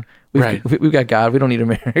America. We've got God. We don't need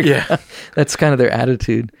America. Yeah. That's kind of their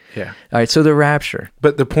attitude. Yeah. All right. So the rapture.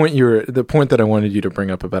 But the point that I wanted you to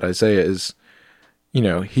bring up about Isaiah is,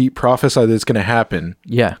 he prophesied that it's going to happen.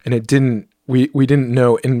 Yeah. And it didn't. We didn't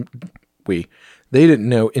know they didn't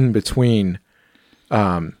know in between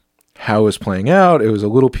how it was playing out. It was a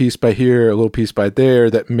little piece by here, a little piece by there.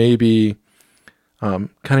 That maybe, kind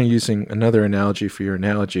of using another analogy for your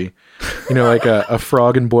analogy, like a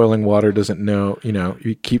frog in boiling water doesn't know.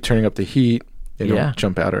 You keep turning up the heat, they don't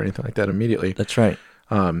jump out or anything like that immediately. That's right.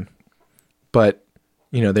 But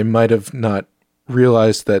they might have not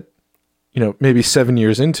realized that. Maybe 7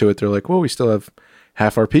 years into it, they're like, well, we still have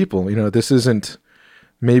half our people.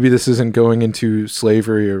 Maybe this isn't going into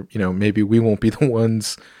slavery, or maybe we won't be the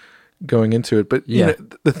ones going into it. But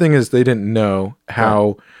the thing is, they didn't know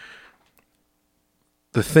how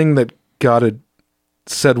the thing that God had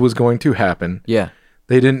said was going to happen. Yeah.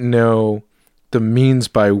 They didn't know the means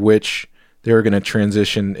by which they were going to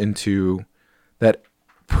transition into that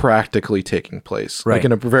practically taking place, like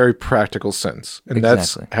in a very practical sense. And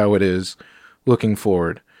that's how it is looking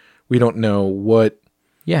forward. We don't know what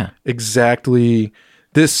exactly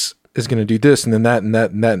this is going to do this, and then that, and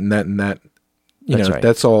that, and that, and that, and that.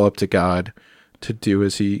 That's all up to God to do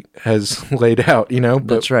as he has laid out, But,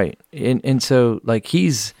 that's right. And so like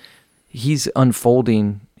he's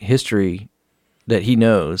unfolding history that he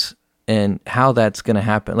knows, and how that's going to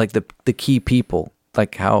happen. Like the key people,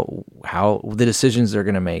 like how the decisions they're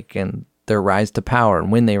going to make, and their rise to power,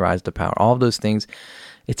 and when they rise to power, all of those things,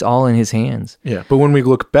 it's all in his hands. Yeah. But when we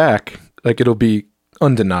look back, like it'll be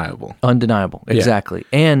undeniable. Exactly.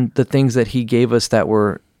 And the things that he gave us that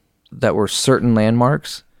were certain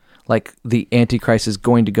landmarks, like the Antichrist is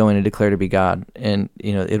going to go in and declare to be God, and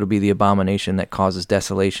it'll be the abomination that causes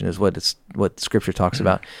desolation, is what Scripture talks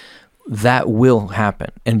about. That will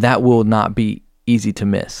happen, and that will not be easy to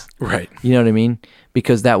miss. Right. You know what I mean?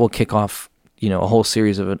 Because that will kick off a whole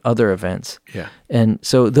series of other events. Yeah. And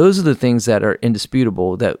so those are the things that are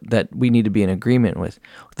indisputable that we need to be in agreement with.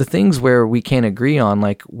 The things where we can't agree on,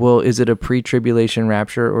 like, well, is it a pre-tribulation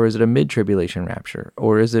rapture or is it a mid-tribulation rapture,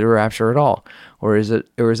 or is it a rapture at all, or is it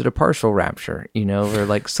a partial rapture? Where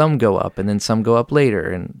like some go up and then some go up later,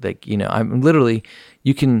 and like I'm literally,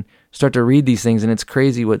 you can start to read these things and it's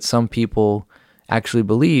crazy what some people actually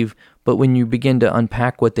believe. But when you begin to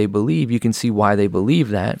unpack what they believe, you can see why they believe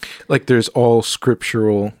that. Like there's all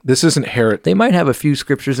scriptural. This isn't heresy. They might have a few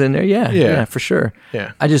scriptures in there. Yeah, for sure.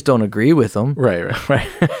 Yeah. I just don't agree with them. Right.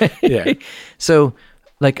 Yeah. So,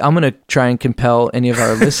 like, I'm going to try and compel any of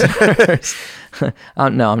our listeners.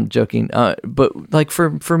 No, I'm joking. But like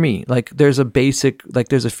for me, like there's a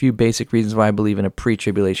few basic reasons why I believe in a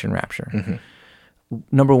pre-tribulation rapture. Mm-hmm.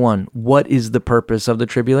 Number one, what is the purpose of the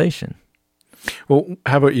tribulation? Well,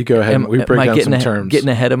 how about you go ahead and we break down some terms. Getting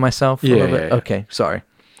ahead of myself a little bit? Yeah. Okay, sorry.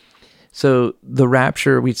 So the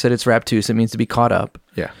rapture, we said it's raptus. It means to be caught up.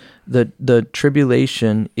 Yeah. The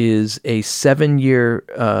tribulation is a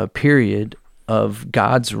 7-year period of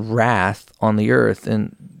God's wrath on the earth.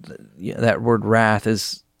 And that word wrath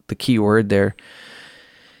is the key word there.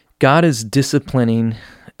 God is disciplining.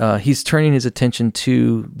 He's turning his attention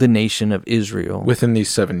to the nation of Israel within these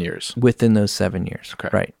 7 years. Within those 7 years, okay.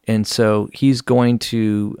 Right? And so he's going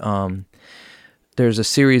to. There's a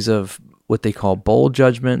series of what they call bowl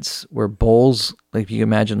judgments, where bowls, like you can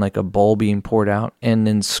imagine, like a bowl being poured out, and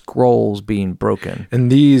then scrolls being broken.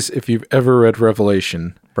 And these, if you've ever read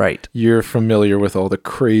Revelation, right, you're familiar with all the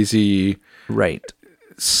crazy, right,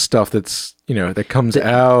 stuff that's that comes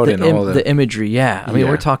out and all the imagery. Yeah, I mean,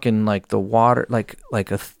 we're talking like the water, like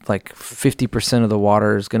 50% of the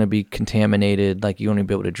water is going to be contaminated. Like you won't even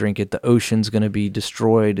be able to drink it. The ocean's going to be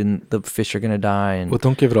destroyed, and the fish are going to die. And well,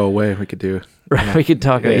 don't give it all away. We could do right. Yeah. We could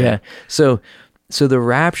talk. Yeah. So the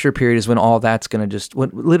rapture period is when all that's going to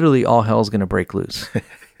literally all hell's going to break loose.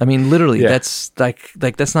 I mean, literally, that's like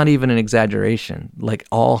that's not even an exaggeration. Like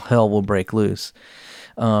all hell will break loose,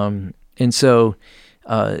 and so.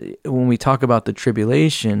 When we talk about the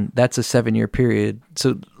tribulation, that's a 7-year period.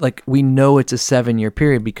 So like we know it's a 7-year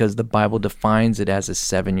period because the Bible defines it as a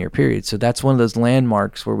 7-year period. So that's one of those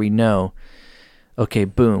landmarks where we know, okay,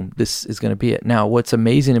 boom, this is going to be it. Now, what's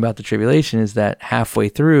amazing about the tribulation is that halfway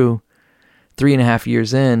through, 3.5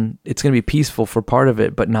 years in, it's going to be peaceful for part of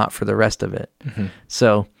it, but not for the rest of it. Mm-hmm.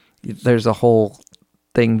 So there's a whole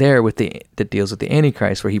thing there that deals with the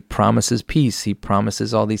Antichrist, where he promises peace, he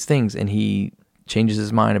promises all these things, and he changes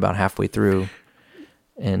his mind about halfway through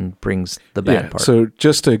and brings the bad part. So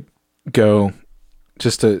just to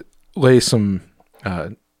lay some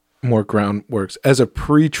more groundworks, as a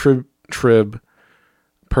pre-trib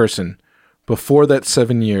person, before that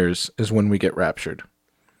 7 years is when we get raptured.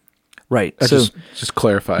 Right. So just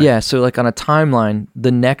clarify. Yeah. So like on a timeline,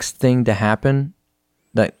 the next thing to happen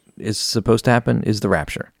that is supposed to happen is the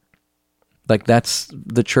rapture. Like that's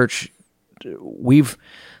the church.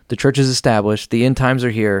 The church is established. The end times are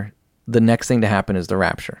here. The next thing to happen is the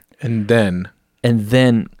rapture. And then,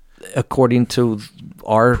 according to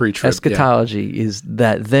our eschatology, is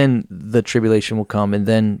that then the tribulation will come, and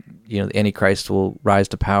then the Antichrist will rise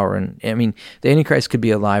to power. And I mean, the Antichrist could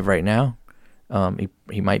be alive right now.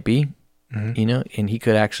 He might be, and he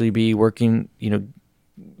could actually be working.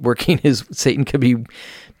 Satan could be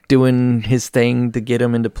doing his thing to get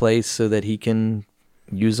him into place so that he can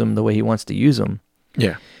use them the way he wants to use them.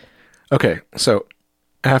 Yeah. Okay, so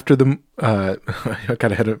after the I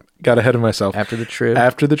got ahead of myself. After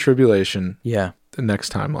the tribulation, the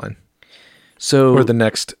next timeline. So or the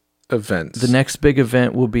next events. The next big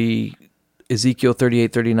event will be Ezekiel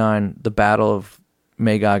 38-39, the battle of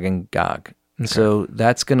Magog and Gog. Okay. So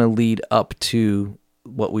that's going to lead up to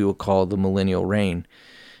what we will call the millennial reign,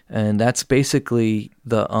 and that's basically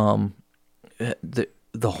the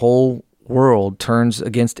whole world turns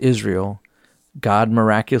against Israel. God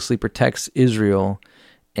miraculously protects Israel,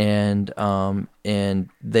 and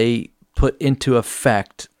they put into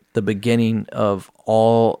effect the beginning of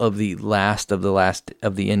all of the last of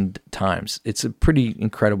the end times. It's a pretty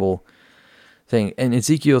incredible thing. And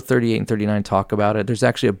Ezekiel 38 and 39 talk about it. There's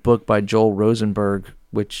actually a book by Joel Rosenberg,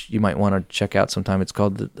 which you might want to check out sometime. It's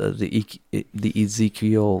called the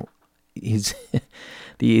Ezekiel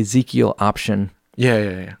the Ezekiel Option.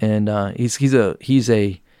 Yeah. And he's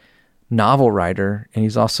a novel writer, and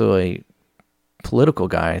he's also a political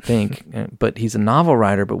guy, I think. But he's a novel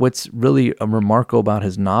writer. But what's really remarkable about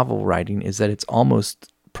his novel writing is that it's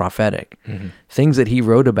almost prophetic. Mm-hmm. Things that he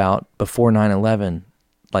wrote about before 9/11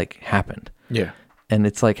 like happened. Yeah. And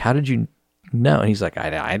it's like, how did you no. And he's like,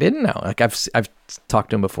 I didn't know. Like I've talked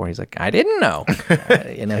to him before. He's like, I didn't know.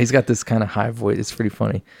 He's got this kind of high voice. It's pretty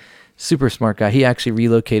funny. Super smart guy. He actually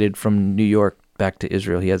relocated from New York back to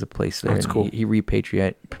Israel. He has a place there. That's cool. He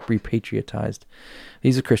repatriatized.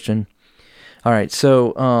 He's a Christian. All right.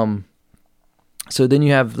 So then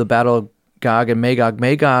you have the battle of Gog and Magog.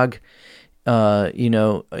 Magog,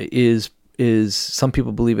 is some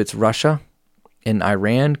people believe it's Russia and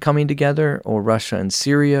Iran coming together, or Russia and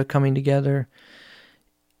Syria coming together.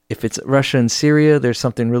 If it's Russia and Syria, there's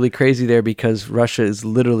something really crazy there, because Russia is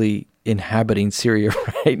literally inhabiting Syria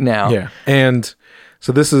right now. Yeah. And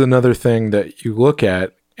so this is another thing that you look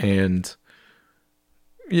at, and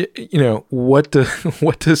what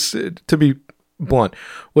does, to be blunt,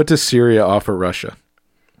 what does Syria offer Russia?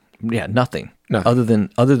 Yeah, nothing. Other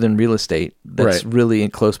than real estate that's really in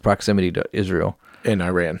close proximity to Israel and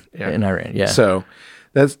Iran. Yeah. In Iran, yeah. So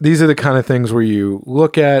these are the kind of things where you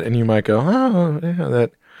look at and you might go, oh, yeah,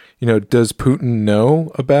 that, does Putin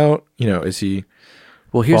know about, is he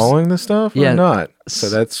following this stuff or not? So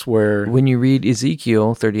that's where, when you read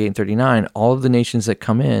Ezekiel 38 and 39, all of the nations that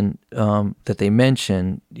come in, that they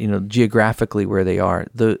mention, geographically where they are,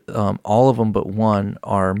 all of them but one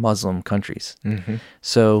are Muslim countries. Mm-hmm.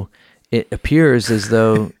 So it appears as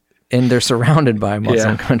though, and they're surrounded by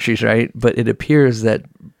Muslim countries, right? But it appears that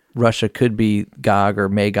Russia could be Gog or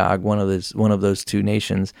Magog, one of those two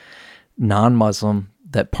nations, non-Muslim,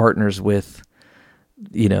 that partners with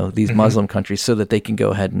these Muslim countries, so that they can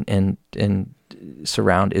go ahead and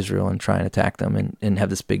surround Israel and try and attack them and have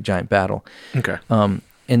this big giant battle. Okay.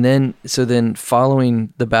 And then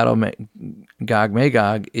following the battle of Gog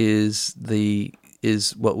Magog is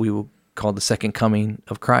what we will call the second coming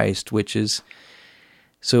of Christ, which is,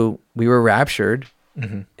 so we were raptured,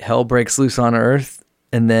 hell breaks loose on earth,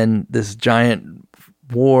 and then this giant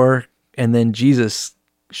war, and then Jesus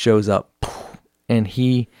shows up, and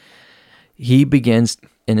he begins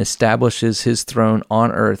and establishes his throne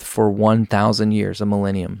on earth for 1,000 years, a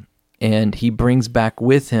millennium. And he brings back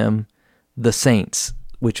with him the saints,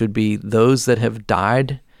 which would be those that have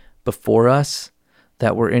died before us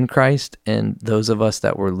that were in Christ, and those of us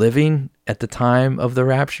that were living at the time of the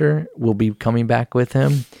rapture will be coming back with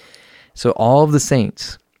him. So all of the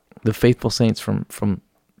saints, the faithful saints from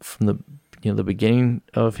the the beginning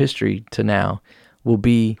of history to now, will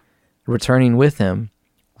be returning with him,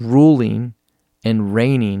 ruling and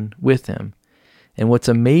reigning with him. And what's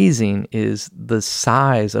amazing is the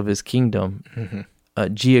size of his kingdom,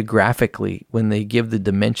 geographically. When they give the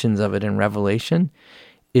dimensions of it in Revelation,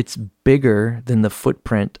 it's bigger than the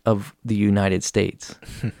footprint of the United States.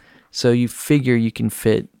 So you figure you can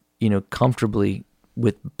fit, comfortably,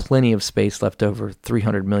 with plenty of space left over,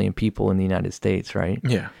 300 million people in the United States, right?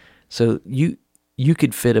 Yeah. So you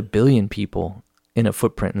could fit 1 billion people in a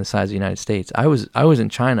footprint in the size of the United States. I was in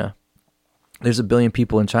China. There's 1 billion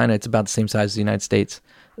people in China. It's about the same size as the United States,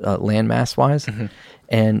 land mass wise,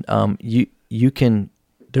 and you can.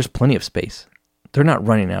 There's plenty of space. They're not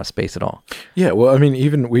running out of space at all. Yeah. Well, I mean,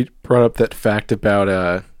 even we brought up that fact about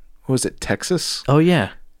what was it, Texas? Oh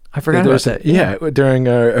yeah, I forgot about that. Yeah, during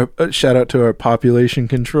our shout out to our population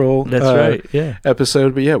control. That's right. Yeah.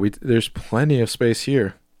 Episode, but yeah, there's plenty of space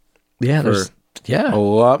here. Yeah. There's a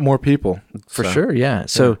lot more people for sure. Yeah.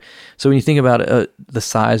 So when you think about the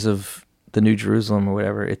size of the New Jerusalem or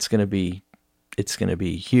whatever, it's going to be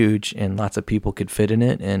huge, and lots of people could fit in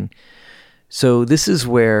it. And so this is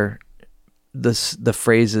where the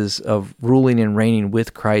phrases of ruling and reigning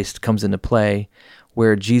with Christ comes into play,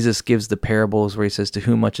 where Jesus gives the parables where he says, to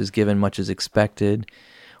whom much is given, much is expected,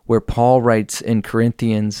 where Paul writes in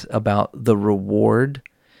Corinthians about the reward,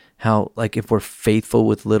 how, like, if we're faithful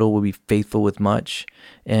with little, we'll be faithful with much.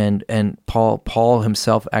 And Paul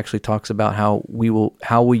himself actually talks about how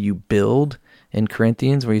will you build in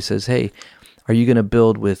Corinthians, where he says, hey, are you going to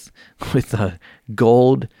build with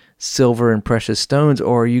gold, silver, and precious stones,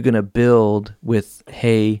 or are you going to build with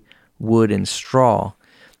hay, wood, and straw?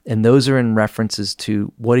 And those are in references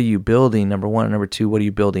to, what are you building, number one, and number two, what are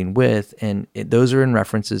you building with? And those are in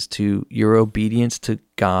references to your obedience to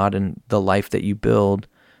God and the life that you build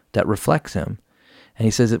that reflects him. And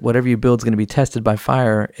he says that whatever you build is going to be tested by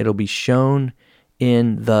fire. It'll be shown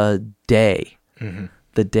in the day. Mm-hmm.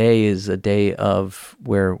 The day is a day of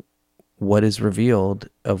where what is revealed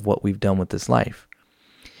of what we've done with this life.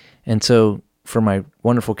 And so for my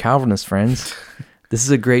wonderful Calvinist friends, this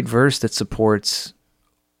is a great verse that supports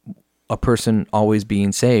a person always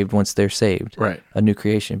being saved once they're saved, right? A new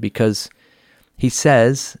creation, because he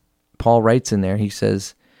says, Paul writes in there, he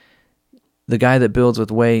says, the guy that builds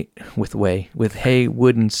with hay,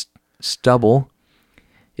 wood, and stubble,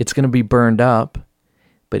 it's going to be burned up,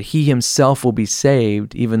 but he himself will be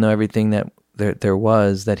saved, even though everything that there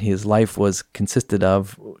was that his life was consisted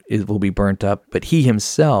of, it will be burnt up, but he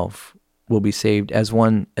himself will be saved as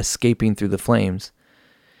one escaping through the flames.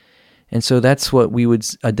 And so that's what we would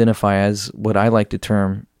identify as what I like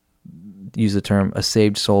to use the term a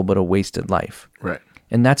saved soul, but a wasted life. Right.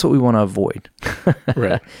 And that's what we want to avoid.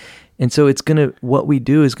 Right. And so what we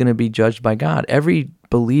do is going to be judged by God. Every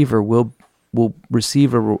believer will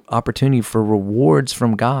receive an opportunity for rewards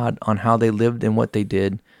from God on how they lived and what they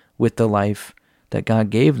did with the life that God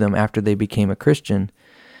gave them after they became a Christian.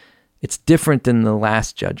 It's different than the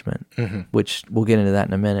last judgment, which we'll get into that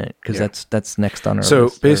in a minute, because that's next on our list. So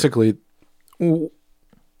basically,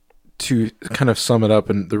 to kind of sum it up,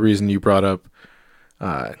 and the reason you brought up,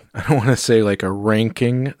 I don't want to say like a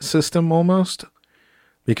ranking system almost,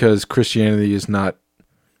 because Christianity is not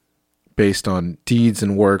based on deeds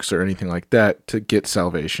and works or anything like that to get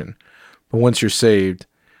salvation. But once you're saved,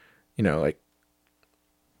 like,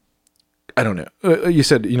 I don't know. You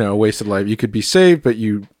said, a wasted life. You could be saved, but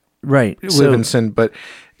you live in sin. But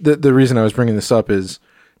the reason I was bringing this up is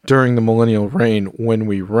during the millennial reign, when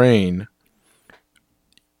we reign,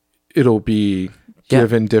 it'll be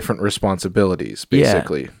given different responsibilities,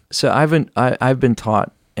 basically. Yeah. So I've been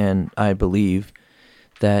taught, and I believe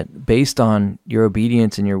that based on your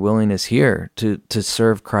obedience and your willingness here to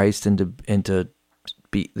serve Christ and to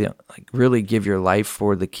be really give your life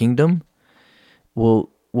for the kingdom, will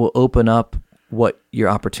open up what your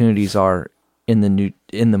opportunities are in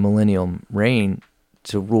the millennium reign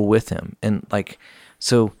to rule with him. And it's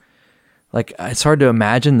hard to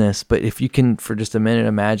imagine this, but if you can for just a minute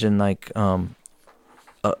imagine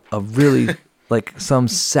a really some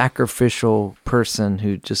sacrificial person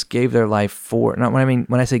who just gave their life for, not when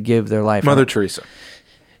I say give their life, Mother Teresa.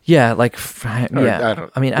 Yeah, I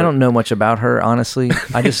don't know much about her, honestly.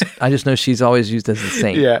 I just know she's always used as a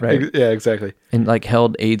saint. Yeah, right? Yeah, exactly. And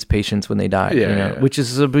held AIDS patients when they died. Which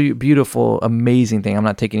is a beautiful, amazing thing. I'm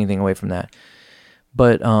not taking anything away from that.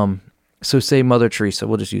 But so say Mother Teresa,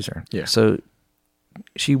 we'll just use her. Yeah. So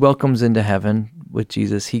she welcomes into heaven with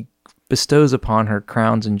Jesus. He bestows upon her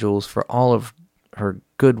crowns and jewels for all of her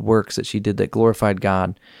good works that she did that glorified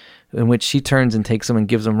God, in which she turns and takes them and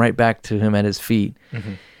gives them right back to him at his feet.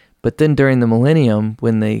 Mm-hmm. But then during the millennium,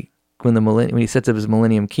 when he sets up his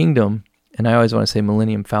millennium kingdom, and I always want to say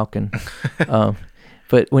Millennium Falcon,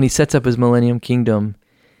 but when he sets up his millennium kingdom,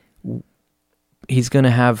 he's going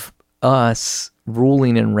to have us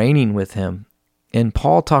ruling and reigning with him. And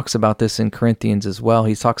Paul talks about this in Corinthians as well.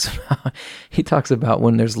 He talks about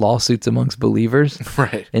when there's lawsuits amongst believers.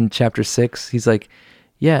 Right. In chapter 6, he's like,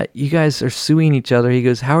 yeah, you guys are suing each other. He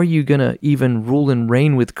goes, how are you going to even rule and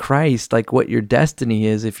reign with Christ, what your destiny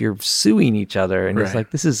is, if you're suing each other? And He's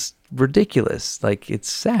like, this is ridiculous.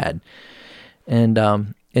 It's sad. And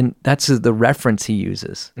that's the reference he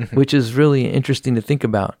uses, which is really interesting to think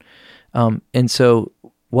about. And so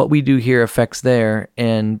what we do here affects there,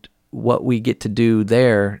 and what we get to do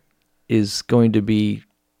there is going to be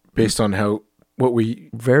based on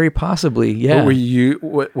very possibly, yeah,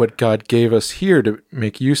 what God gave us here to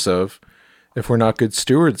make use of. If we're not good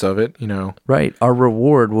stewards of it, right, our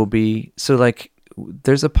reward will be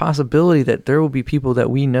there's a possibility that there will be people that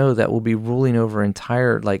we know that will be ruling over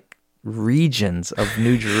entire regions of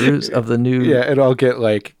New Jerusalem, of the new. Yeah, and I'll get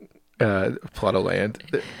a plot of land,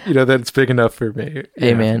 that's big enough for me.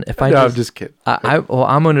 Hey man, I'm just kidding.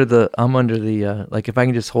 I'm under the if I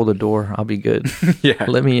can just hold a door, I'll be good. Yeah,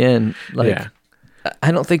 let me in.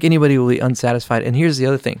 I don't think anybody will be unsatisfied. And here's the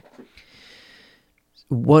other thing: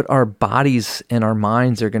 what our bodies and our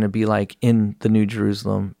minds are going to be like in the New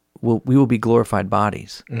Jerusalem. We will be glorified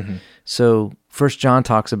bodies. Mm-hmm. So 1 John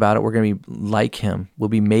talks about it. We're going to be like him. We'll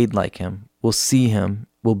be made like him. We'll see him.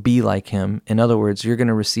 Will be like him. In other words, you're going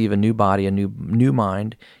to receive a new body, a new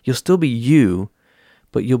mind. You'll still be you,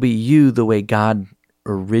 but you'll be you the way God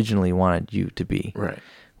originally wanted you to be. Right.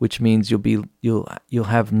 Which means you'll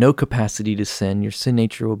have no capacity to sin. Your sin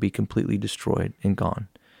nature will be completely destroyed and gone.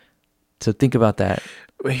 So think about that.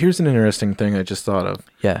 Here's an interesting thing I just thought of.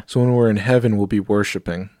 Yeah. So when we're in heaven, we'll be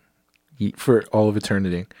worshiping for all of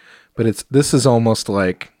eternity. But this is almost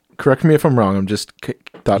like, correct me if I'm wrong,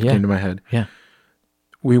 thought came to my head. Yeah.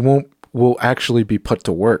 We'll actually be put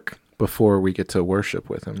to work before we get to worship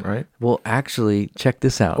with him, right? Well, actually, check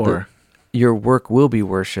this out. Your work will be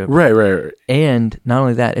worship. Right. And not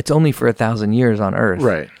only that, it's only for 1,000 years on earth.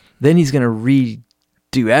 Right. Then he's going to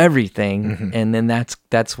redo everything, and then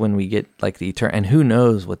that's when we get the eternal. And who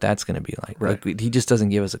knows what that's going to be like. Right. He just doesn't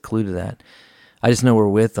give us a clue to that. I just know we're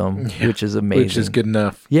with him, which is amazing. Which is good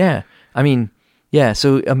enough. Yeah.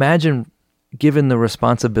 So imagine given the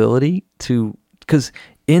responsibility to, because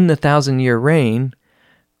in the 1,000-year reign,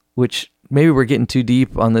 which maybe we're getting too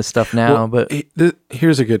deep on this stuff now, Well, but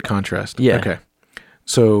here's a good contrast. Yeah. Okay.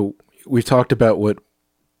 So we've talked about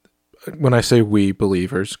when I say we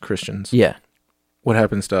believers, Christians, yeah, what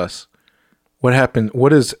happens to us?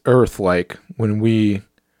 What is Earth like when we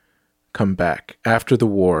come back after the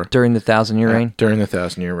war? during the 1,000-year reign. During the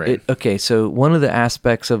 1,000-year reign. Okay, so one of the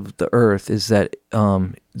aspects of the earth is that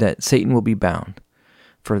that Satan will be bound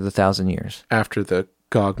for the 1,000 years. After the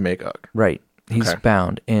Gog Magog. Right, he's Okay.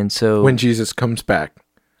 bound, and so When Jesus comes back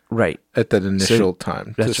right. at that initial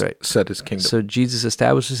time that's to right. set his kingdom. So Jesus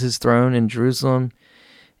establishes his throne in Jerusalem,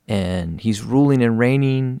 and he's ruling and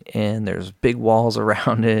reigning, and there's big walls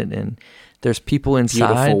around it, and there's people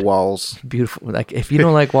inside. Beautiful walls. Beautiful. Like if you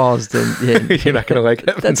don't like walls, then yeah, You're not going to like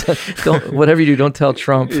heaven. don't whatever you do, don't tell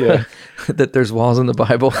Trump Yeah. that there's walls in the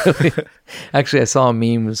Bible. Actually, I saw a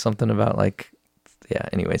meme with something about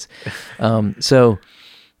anyways. So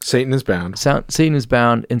Satan is bound. Satan is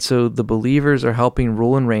bound, and so the believers are helping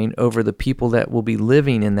rule and reign over the people that will be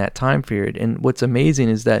living in that time period. And what's amazing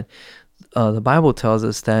is that the Bible tells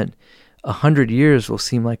us that 100 years will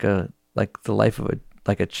seem like the life of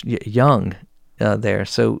young there.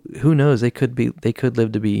 So who knows? They could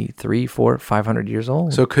live to be 300, 400, 500 years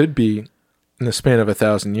old. So it could be in the span of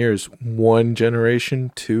 1,000 years, one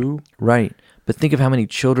generation, two. Right. But think of how many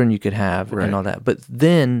children you could have Right. and all that. But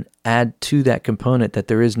then add to that component that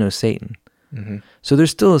there is no Satan. Mm-hmm. So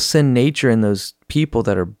there's still a sin nature in those people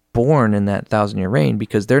that are born in that 1,000-year reign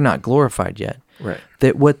because they're not glorified yet. Right.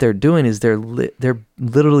 That what they're doing is they're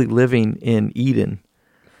literally living in Eden,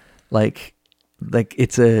 like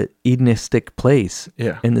it's a Edenistic place.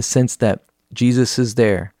 Yeah. In the sense that Jesus is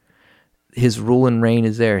there, his rule and reign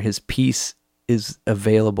is there, his peace is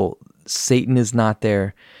available. Satan is not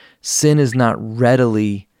there. Sin is not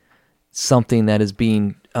readily something that is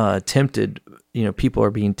being tempted. People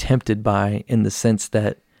are being tempted by, in the sense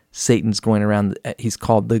that Satan's going around. He's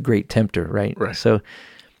called the great tempter, right? Right. So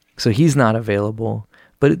he's not available.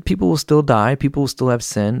 But people will still die. People will still have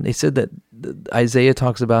sin. They said that Isaiah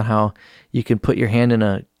talks about how you can put your hand in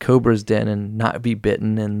a cobra's den and not be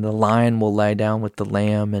bitten, and the lion will lie down with the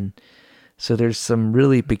lamb. And so there's some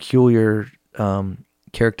really peculiar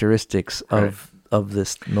characteristics of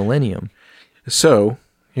this millennium. So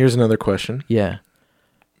here's another question. Yeah.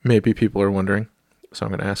 Maybe people are wondering, so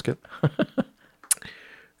I'm going to ask it.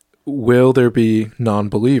 Will there be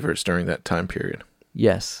non-believers during that time period?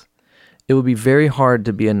 Yes. It would be very hard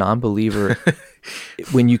to be a non-believer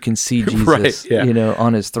when you can see Jesus, Right, yeah.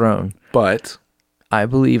 On his throne. But I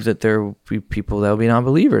believe that there will be people that will be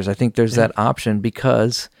non-believers. I think there's that option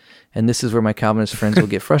because, and this is where my Calvinist friends will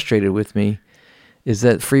get frustrated with me, is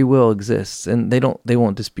that free will exists, and they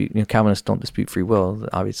won't dispute. Calvinists don't dispute free will,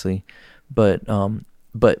 obviously, but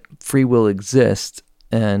free will exists,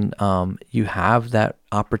 and you have that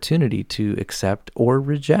opportunity to accept or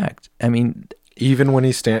reject. I mean, even when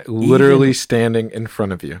he's literally standing in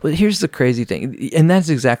front of you. but here's the crazy thing, and that's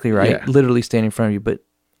exactly right. Yeah. Literally standing in front of you, but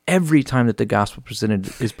every time that the gospel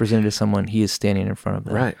is presented to someone, he is standing in front of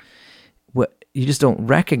them. Right. What you just don't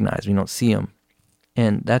recognize, you don't see him,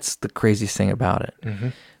 and that's the craziest thing about it.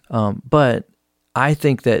 Mm-hmm. But I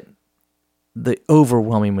think that the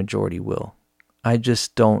overwhelming majority will. I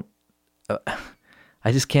just don't.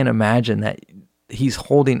 I just can't imagine that he's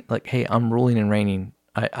holding hey, I'm ruling and reigning.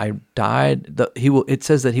 I died. It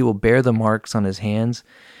says that he will bear the marks on his hands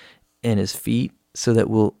and his feet, so that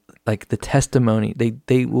will the testimony.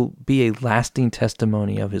 They will be a lasting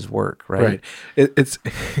testimony of his work. Right.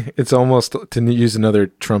 It's almost, to use another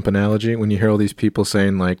Trump analogy, when you hear all these people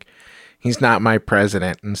saying he's not my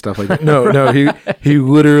president and stuff like that. No, he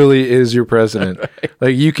literally is your president.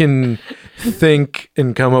 Right. You can think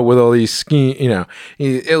and come up with all these schemes,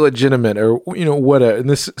 illegitimate or whatever. And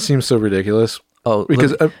this seems so ridiculous. Oh,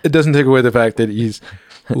 because it doesn't take away the fact that he's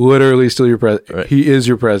literally still your president. Right. He is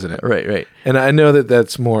your president. Right. And I know that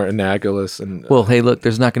that's more analogous. And well, hey, look,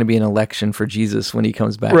 there's not going to be an election for Jesus when he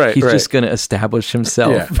comes back. Right, He's right. just going to establish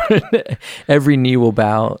himself. Yeah. Every knee will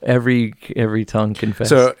bow. Every tongue confess.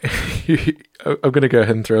 So I'm going to go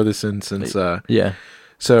ahead and throw this in since. Yeah.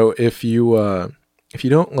 So if you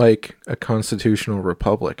don't like a constitutional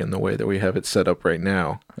republic in the way that we have it set up right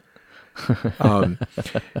now,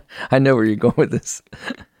 I know where you're going with this.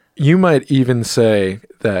 You might even say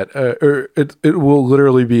that, or it will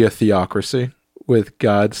literally be a theocracy with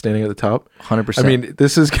God standing at the top. 100%. I mean,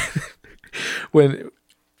 this is when,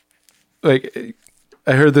 I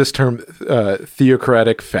heard this term,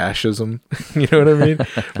 theocratic fascism. You know what I mean?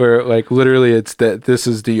 Where literally it's that this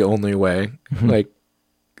is the only way. Mm-hmm.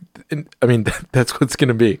 That's what it's going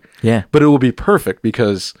to be. Yeah. But it will be perfect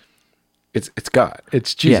because it's God.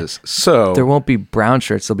 It's Jesus. So There won't be brown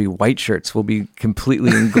shirts. There'll be white shirts. We'll be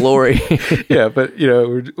completely in glory. yeah, but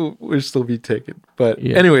we'll still be taken. But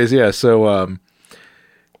Yeah. anyways, yeah. So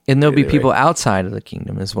And there'll be Anyway. people outside of the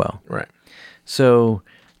kingdom as well. right. So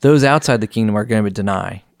those outside the kingdom are going to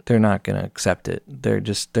deny. They're not going to accept it. They're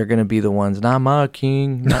going to be the ones, not my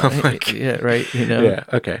king. Not my king. Yeah, right. Yeah.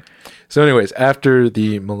 Okay. So anyways, after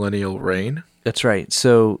the millennial reign, That's right.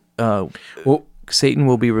 So well, Satan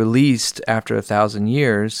will be released after 1,000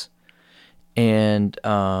 years, and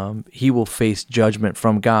he will face judgment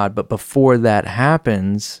from God. But before that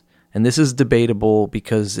happens, and this is debatable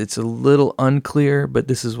because it's a little unclear, but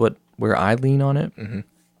this is where I lean on it.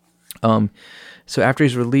 So after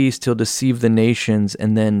he's released, he'll deceive the nations,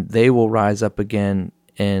 and then they will rise up again,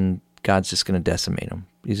 and God's just going to decimate them.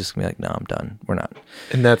 He's just going to be like, no, I'm done. We're not.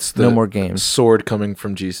 and that's the No more games. sword coming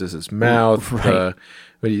from Jesus's mouth. Right.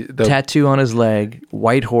 The Tattoo on his leg,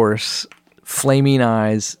 white horse, flaming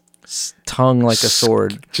eyes, tongue like a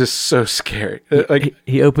sword. just so scary. Like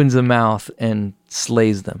He opens the mouth and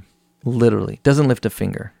slays them, literally. Doesn't lift a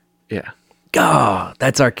finger. yeah, God,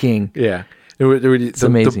 that's our king. yeah. The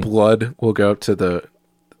amazing. blood will go up to the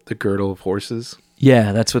girdle of horses.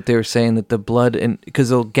 Yeah, that's what they were saying, that the blood, and because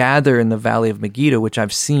they'll gather in the valley of Megiddo, which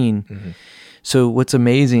I've seen. So what's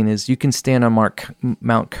amazing is you can stand on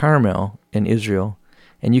Mount Carmel in Israel,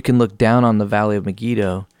 and you can look down on the valley of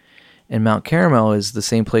Megiddo, and Mount Carmel is the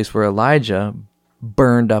same place where Elijah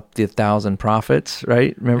burned up the 1,000 prophets,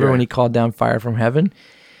 right? Remember Yeah. when he called down fire from heaven?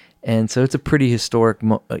 And so it's a pretty historic,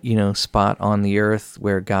 spot on the earth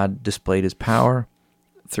where God displayed his power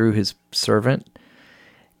through his servant.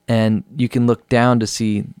 And you can look down to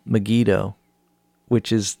see Megiddo,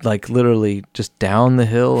 which is like literally just down the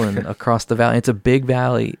hill and across the valley. It's a big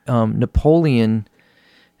valley. Napoleon,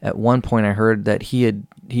 at one point I heard that he had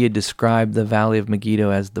described the valley of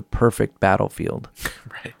Megiddo as the perfect battlefield.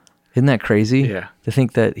 Right. Isn't that crazy? Yeah. To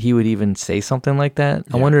think that he would even say something like that.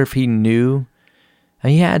 I Yeah. wonder if he knew.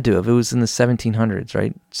 He had to have. It was in the 1700s,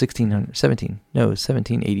 right?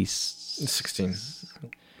 1780s. 16.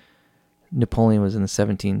 Napoleon was in the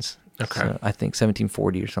 17s. Okay. So I think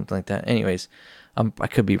 1740 or something like that. Anyways, I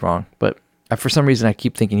could be wrong, but for some reason I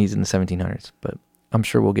keep thinking he's in the 1700s, but I'm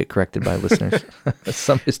sure we'll get corrected by listeners.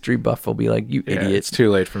 Some history buff will be like, you Yeah, idiot. it's too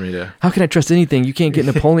late for me to. How can I trust anything? You can't get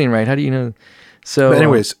Napoleon right. How do you know? So But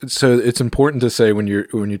anyways, so it's important to say when you're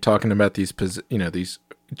talking about these these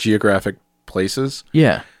geographic places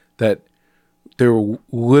yeah. that there will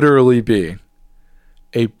literally be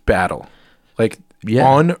a battle, like Yeah.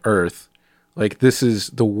 on Earth. Like this is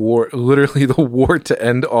the war, literally the war to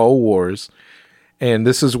end all wars, and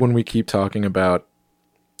this is when we keep talking about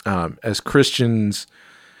as Christians,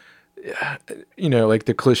 like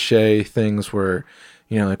the cliche things where,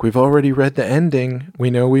 like we've already read the ending, we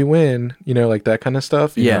know we win, like that kind of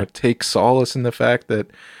stuff. You Yeah. know, take solace in the fact that,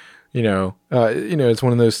 it's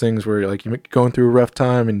one of those things where like you're going through a rough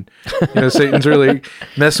time and, Satan's really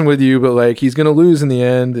messing with you, but like he's going to lose in the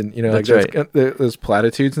end. And, like That's right. those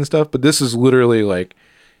platitudes and stuff. But this is literally like,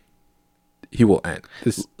 he will end.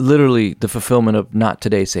 This, Literally the fulfillment of not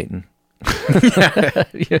today, Satan.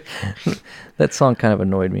 Yeah. That song kind of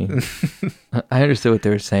annoyed me. I understood what they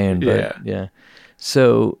were saying, but yeah.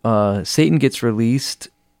 So Satan gets released,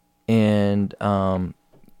 and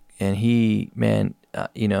he, man,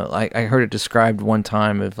 I heard it described one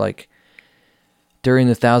time of like during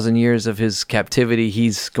the 1,000 years of his captivity,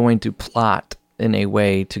 he's going to plot in a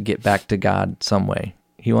way to get back to God some way.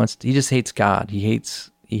 He just hates God. He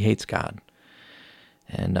hates God,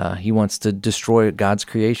 and he wants to destroy God's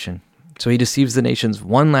creation. So he deceives the nations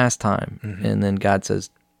one last time, and then God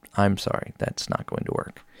says, "I'm sorry, that's not going to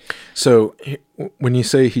work." so when you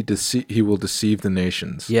say he will deceive the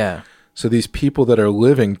nations, Yeah. so these people that are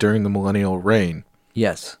living during the millennial reign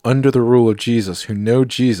Yes. under the rule of Jesus, who know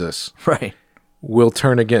Jesus, Right. will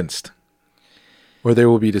turn against, or they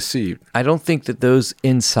will be deceived. I don't think that those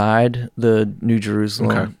inside the New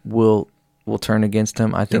Jerusalem Okay. will turn against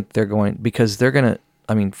him. I think they're going, because they're going to,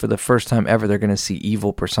 for the first time ever, they're going to see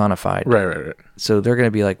evil personified. Right. So they're going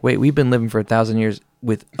to be like, wait, we've been living for 1,000 years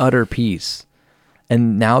with utter peace,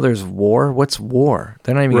 and now there's war? What's war?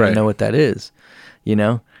 They're not even going Right. to know what that is,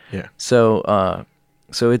 Yeah. So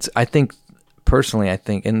it's, I think, personally,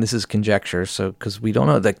 and this is conjecture, so because we don't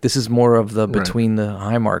know, like this is more of the Right. between the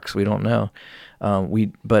high marks, we don't know.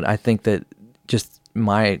 But I think that just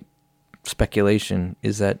my speculation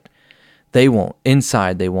is that they won't,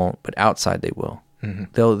 inside they won't, but outside they will.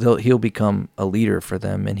 He'll become a leader for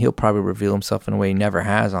them, and he'll probably reveal himself in a way he never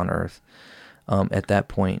has on earth at that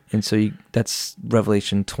point. And so that's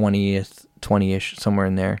Revelation 20-ish, somewhere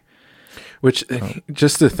in there. Which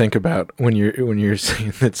just to think about when you're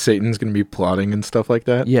saying that Satan's going to be plotting and stuff like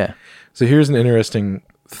that. Yeah. So here's an interesting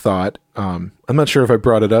thought. I'm not sure if I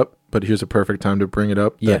brought it up, but here's a perfect time to bring it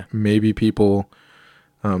up. Yeah. That maybe people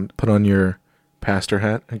put on your pastor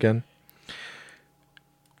hat again.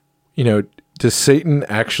 Does Satan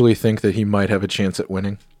actually think that he might have a chance at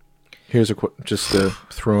winning? Here's just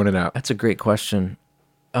throwing it out. That's a great question.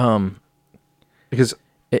 Because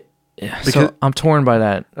so I'm torn by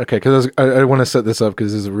that. Okay, because I want to set this up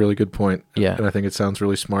because this is a really good point. Yeah. And I think it sounds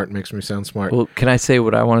really smart. It makes me sound smart. Well, can I say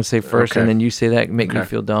what I want to say first, Okay. and then you say that and make me Okay.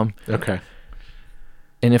 feel dumb? Okay.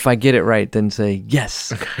 And if I get it right, then say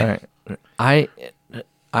yes. Okay. All right.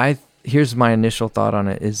 I here's my initial thought on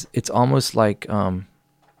it is it's almost like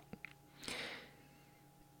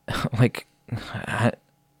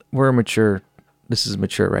we're mature. This is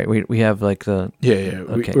mature, right? We have like the Yeah.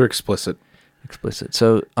 Okay. We're explicit.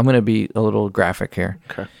 So I'm going to be a little graphic here.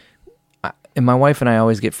 Okay. And my wife and I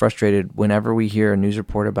always get frustrated whenever we hear a news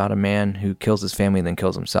report about a man who kills his family and then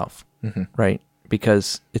kills himself, right?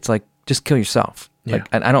 Because it's like, just kill yourself. Yeah.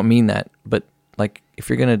 Like, I don't mean that, but like, if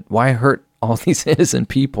you're going to, why hurt all these innocent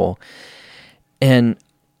people? And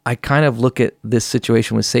I kind of look at this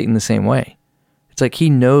situation with Satan the same way. It's like, he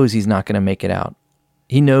knows he's not going to make it out.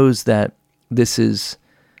 He knows that this is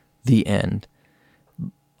the end.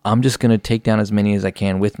 I'm just going to take down as many as I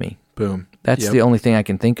can with me. Boom. That's Yep. the only thing I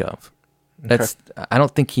can think of. I don't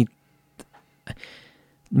think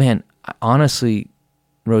man, honestly,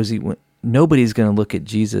 Rosie, nobody's going to look at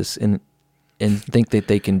Jesus and think that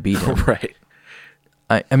they can beat him. Right.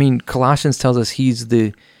 I mean, Colossians tells us he's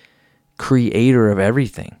the creator of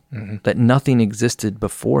everything, that nothing existed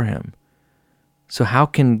before him. So how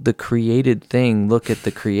can the created thing look at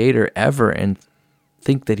the creator ever and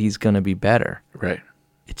think that he's going to be better? Right.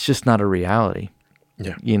 It's just not a reality.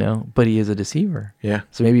 Yeah. But he is a deceiver. Yeah.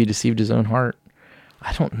 So maybe he deceived his own heart.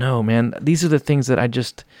 I don't know, man. These are the things that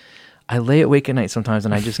I lay awake at night sometimes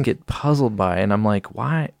and I just get puzzled by, and I'm like,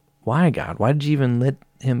 why God? Why did you even let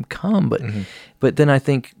him come? But then I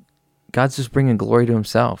think God's just bringing glory to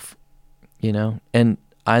himself, and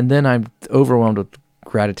then I'm overwhelmed with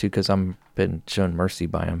gratitude because I'm been shown mercy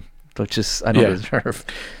by him, which is I don't deserve.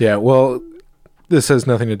 Yeah. Well, this has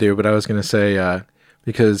nothing to do, but I was going to say,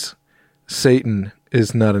 because Satan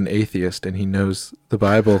is not an atheist and he knows the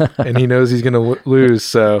Bible and he knows he's going to lose.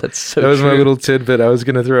 So, That's so that was my true. little tidbit I was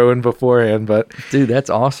going to throw in beforehand, but Dude, that's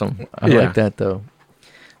awesome. I Yeah. like that though.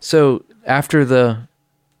 So after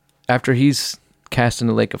he's cast in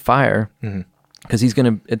the lake of fire, because it's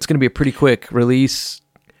gonna be a pretty quick release,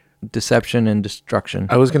 deception and destruction.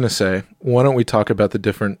 I was going to say, why don't we talk about the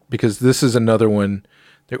different, because this is another one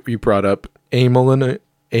that we brought up, amillennialism,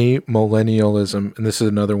 and this is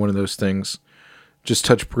another one of those things. Just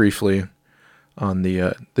touch briefly on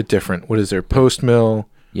the different, what is there, post-mill?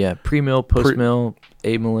 Yeah, pre-mill, post-mill,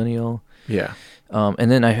 amillennial. Yeah.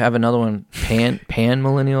 And then I have another one, pan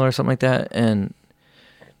millennial or something like that, and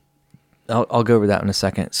I'll go over that in a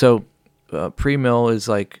second. So pre-mill is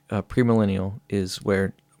like premillennial is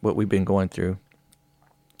where what we've been going through.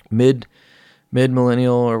 Mid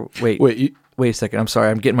millennial or wait a second. I'm sorry,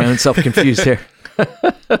 I'm getting my own self confused here.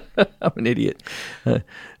 I'm an idiot.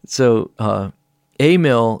 So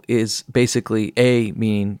amill is basically a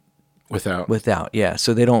meaning without. Yeah,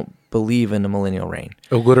 so they don't believe in the millennial reign.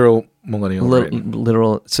 A literal millennial reign.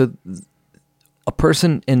 Literal. So a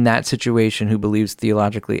person in that situation who believes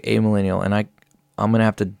theologically amillennial, and I'm going to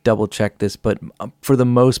have to double check this, but for the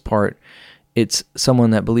most part, it's someone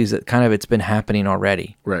that believes that kind of it's been happening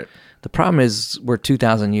already. Right. The problem is we're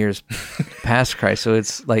 2,000 years past Christ, so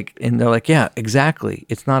it's like, and they're like, yeah, exactly.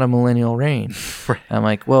 It's not a millennial reign. Right. I'm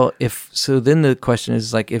like, well, then the question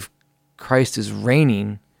is like, if Christ is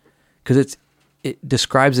reigning, because it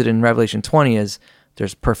describes it in Revelation 20 as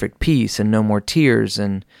there's perfect peace and no more tears,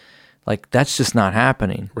 and like that's just not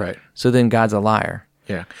happening. Right. So then God's a liar.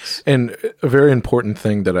 Yeah. And a very important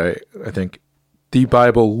thing that I think the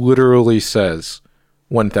Bible literally says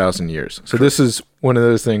 1,000 years. So this is one of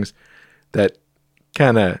those things that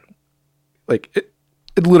kind of like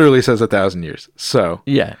it literally says 1,000 years. So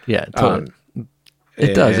Yeah, totally.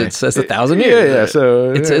 It does. It says 1,000 Yeah, years. yeah.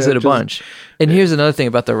 So It says it a just- bunch. And here's another thing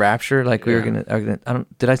about the rapture. Like we were Yeah. gonna,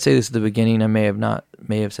 did I say this at the beginning? I may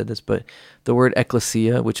have said this, but the word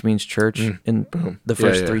ecclesia, which means church, in the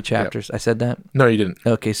first 3 chapters, I said that. No, you didn't.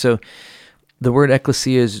 Okay, so the word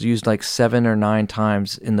ecclesia is used like 7 or 9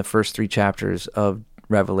 times in the first 3 chapters of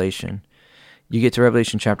Revelation. You get to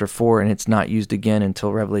Revelation chapter 4, and it's not used again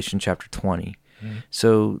until Revelation chapter 20.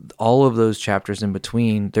 So all of those chapters in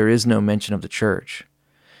between, there is no mention of the church.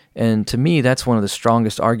 And to me, that's one of the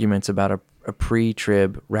strongest arguments about a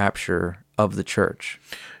pre-trib rapture of the church.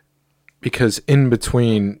 Because in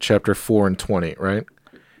between chapter 4 and 20, right?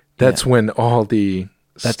 That's when all the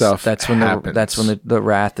stuff happens. That's when the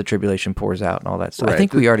wrath, the tribulation pours out and all that stuff. Right. I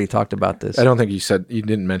think we already talked about this. I don't think you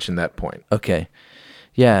didn't mention that point. Okay.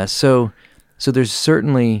 Yeah, so there's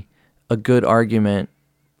certainly a good argument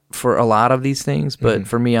for a lot of these things, but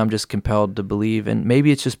for me, I'm just compelled to believe, and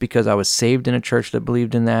maybe it's just because I was saved in a church that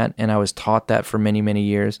believed in that, and I was taught that for many, many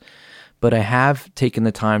years, but I have taken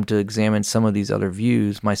the time to examine some of these other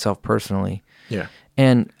views myself personally. Yeah.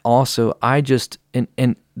 And also, I just,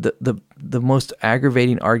 and the most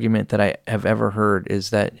aggravating argument that I have ever heard is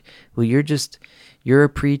that, well, you're a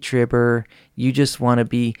pre-tribber, you just want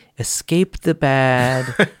to escape the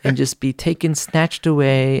bad and just be snatched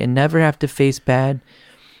away and never have to face bad.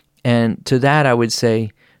 And to that, I would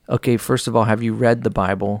say, okay, first of all, have you read the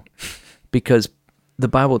Bible? Because the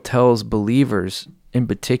Bible tells believers in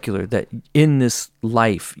particular that in this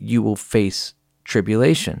life, you will face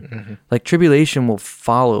tribulation. Mm-hmm. Like tribulation will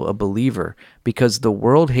follow a believer because the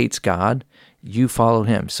world hates God, you follow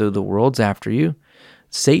him. So the world's after you.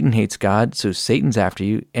 Satan hates God, so Satan's after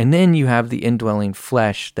you. And then you have the indwelling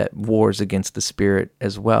flesh that wars against the spirit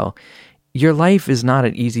as well. Your life is not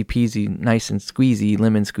an easy peasy, nice and squeezy,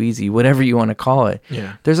 lemon squeezy, whatever you want to call it.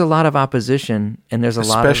 Yeah. There's a lot of opposition, and there's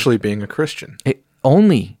especially being a Christian.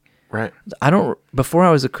 Only. Right. Before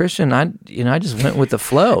I was a Christian, I just went with the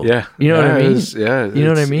flow. Yeah. You know what I mean? You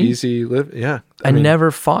know what I mean? Easy live. Yeah. I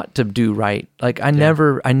never fought to do right. Like I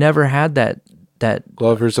never had that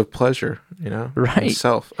lovers of pleasure, right.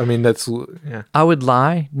 Self. I mean, that's, yeah. I would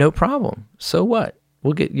lie, no problem. So what?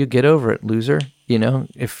 You get over it, loser.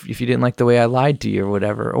 If you didn't like the way I lied to you or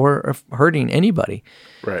whatever, or hurting anybody.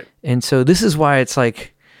 Right. And so this is why it's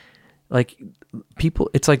like people,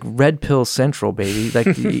 it's like red pill central, baby.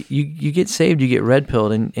 Like you get saved, you get red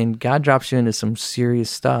pilled, and God drops you into some serious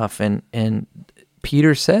stuff. And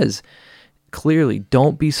Peter says clearly,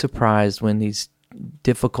 don't be surprised when these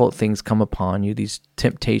difficult things come upon you, these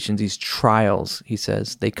temptations, these trials, he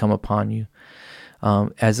says, they come upon you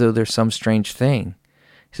as though there's some strange thing.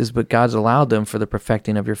 He says, but God's allowed them for the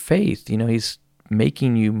perfecting of your faith. He's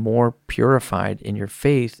making you more purified in your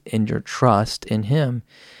faith, in your trust in him.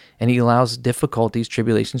 And he allows difficulties,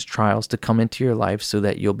 tribulations, trials to come into your life so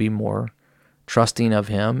that you'll be more trusting of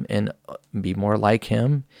him and be more like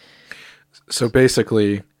him. So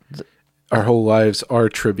basically, our whole lives are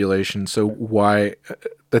tribulation. So why,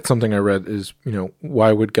 that's something I read is,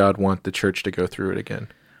 why would God want the church to go through it again?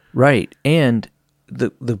 Right. And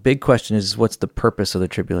the big question is, what's the purpose of the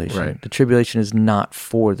tribulation? Right. The tribulation is not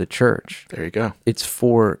for the church. There you go. It's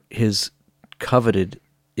for his coveted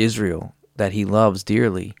Israel that he loves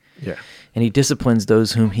dearly. Yeah. And he disciplines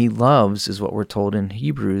those whom he loves, is what we're told in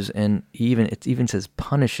Hebrews. And it even says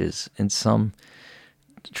punishes in some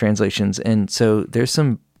translations. And so there's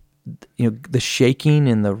some, the shaking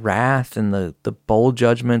and the wrath and the bold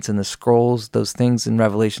judgments and the scrolls, those things in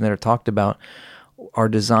Revelation that are talked about, are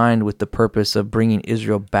designed with the purpose of bringing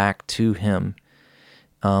Israel back to him.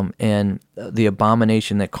 And the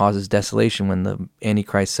abomination that causes desolation when the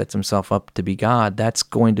Antichrist sets himself up to be God, that's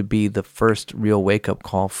going to be the first real wake-up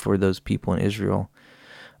call for those people in Israel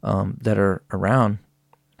that are around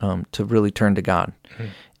to really turn to God. Mm-hmm.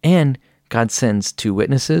 And God sends two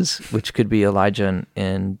witnesses, which could be Elijah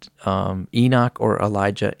and Enoch, or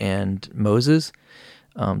Elijah and Moses.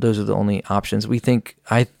 Those are the only options.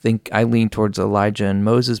 I lean towards Elijah and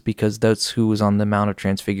Moses because that's who was on the Mount of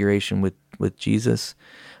Transfiguration with Jesus.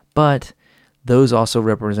 But those also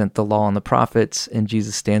represent the law and the prophets, and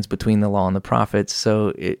Jesus stands between the law and the prophets.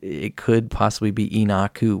 So it could possibly be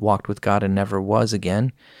Enoch, who walked with God and never was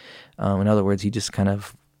again. In other words, he just kind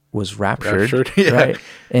of was raptured. Yeah. Right?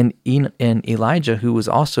 And Elijah, who was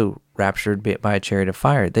also raptured by a chariot of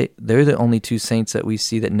fire. They're the only two saints that we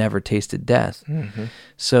see that never tasted death. Mm-hmm.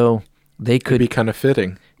 So they could be kind of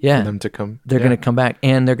fitting for them to come. They're going to come back,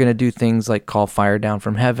 and they're going to do things like call fire down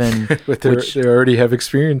from heaven, which they already have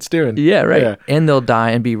experience doing. Yeah, right. Yeah. And they'll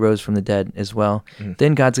die and be rose from the dead as well. Mm.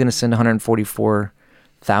 Then God's going to send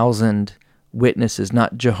 144,000 witnesses,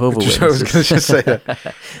 not Jehovah Witnesses. I was going to just say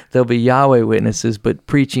that. They'll be Yahweh witnesses, but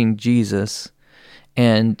preaching Jesus.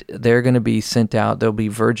 And they're going to be sent out. There'll be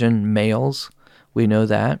virgin males. We know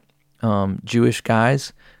that. Jewish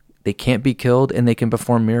guys. They can't be killed, and they can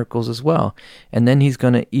perform miracles as well. And then he's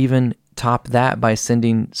going to even top that by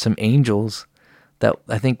sending some angels. That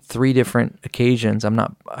I think 3 different occasions. I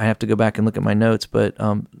have to go back and look at my notes, but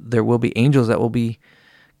there will be angels that will be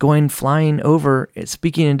flying over,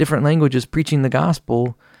 speaking in different languages, preaching the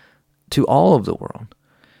gospel to all of the world.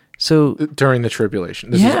 So during the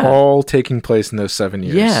tribulation. This is Yeah. all taking place in those 7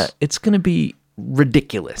 years. yeah, it's going to be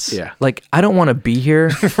ridiculous. Yeah. Like, I don't want to be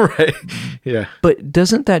here, Right. Yeah. but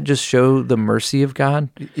doesn't that just show the mercy of God?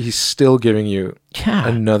 He's still giving you Yeah.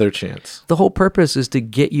 another chance. The whole purpose is to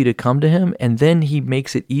get you to come to him, and then he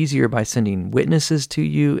makes it easier by sending witnesses to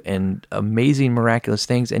you and amazing, miraculous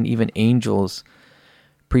things, and even angels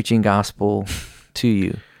preaching gospel to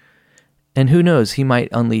you. And who knows, he might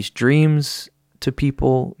unleash dreams to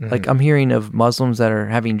people. Like, I'm hearing of Muslims that are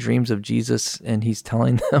having dreams of Jesus, and he's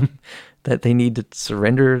telling them that they need to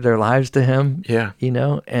surrender their lives to him. Yeah. You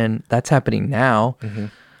know, and that's happening now.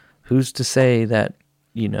 Who's to say that,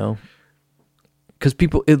 you know, because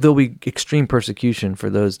there'll be extreme persecution for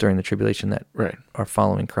those during the tribulation that Right. are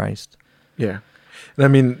following Christ. Yeah. And I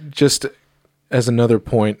mean, just as another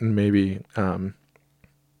point, and maybe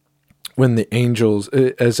when the angels,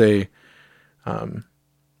 as a,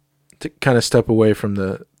 to kind of step away from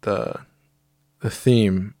the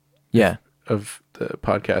theme Yeah. of the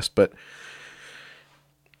podcast, but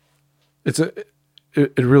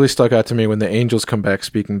it really stuck out to me when the angels come back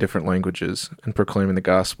speaking different languages and proclaiming the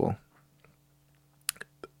gospel.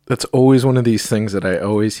 That's always one of these things that I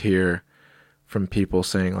always hear from people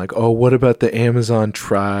saying, like, oh, what about the Amazon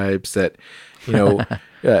tribes that, you know,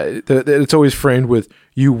 it's always framed with,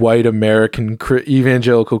 you white American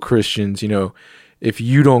evangelical Christians, you know, if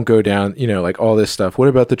you don't go down, you know, like all this stuff. What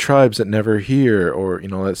about the tribes that never hear, or, you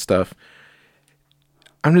know, all that stuff?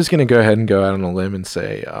 I'm just going to go ahead and go out on a limb and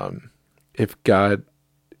say, if God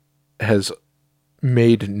has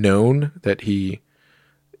made known that he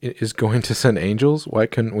is going to send angels, why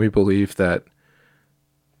couldn't we believe that,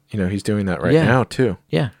 you know, he's doing that right Yeah. now too?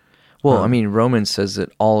 Yeah. Well, I mean, Romans says that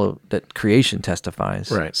that creation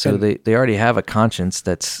testifies. Right. So And- they already have a conscience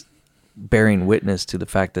that's bearing witness to the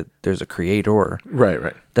fact that there's a creator.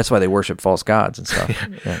 Right. That's why they worship false gods and stuff.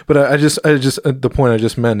 Yeah. But I just the point I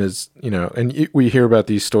just meant is, you know, and we hear about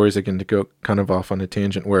these stories again, to go kind of off on a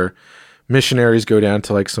tangent, where missionaries go down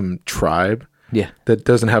to like some tribe Yeah. that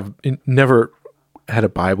never had a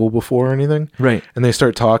Bible before or anything. Right. And they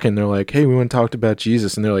start talking. They're like, hey, we went and talked about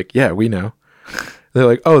Jesus. And they're like, yeah, we know. They're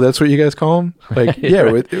like, oh, that's what you guys call him? Like, yeah,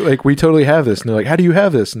 Right. like we totally have this. And they're like, how do you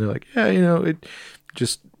have this? And they're like, yeah, you know,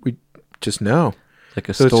 we just know. Like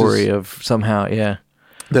a So it's story just- of somehow, yeah.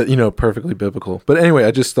 That, you know, perfectly biblical. But anyway,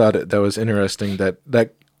 I just thought that was interesting.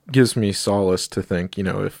 That gives me solace to think, you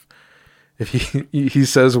know, if he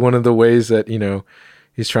says one of the ways that, you know,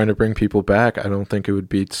 he's trying to bring people back, I don't think it would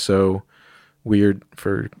be so weird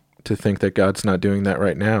to think that God's not doing that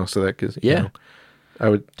right now. So that gives, you Yeah. know, I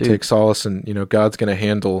would Dude. take solace in, you know, God's going to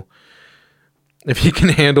handle, if he can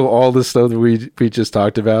handle all the stuff that we just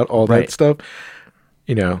talked about, all Right. that stuff,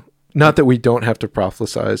 you know, not that we don't have to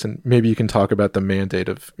prophesize, and maybe you can talk about the mandate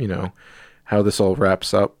of, you know, how this all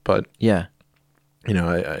wraps up, but, Yeah. you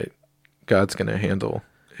know, God's going to handle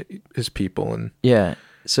his people and Yeah.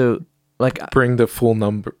 So, like, bring the full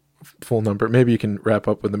number. Maybe you can wrap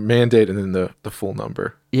up with the mandate and then the full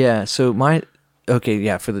number. yeah. So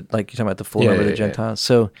for the, like, you're talking about the full Yeah, number of the yeah, yeah. Gentiles.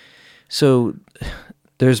 So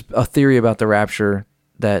there's a theory about the rapture,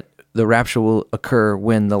 that the rapture will occur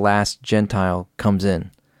when the last Gentile comes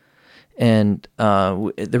in. And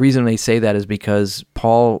the reason they say that is because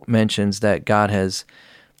Paul mentions that God has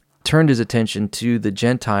turned his attention to the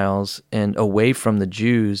Gentiles and away from the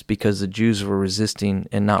Jews, because the Jews were resisting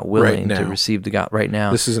and not willing to now. receive the God right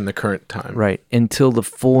now. This is in the current time. Right, until the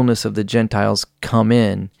fullness of the Gentiles come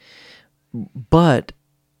in. But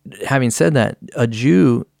having said that, a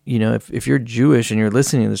Jew, you know, if you're Jewish and you're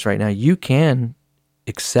listening to this right now, you can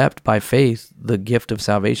accept by faith the gift of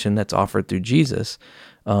salvation that's offered through Jesus,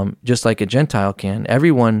 just like a Gentile can.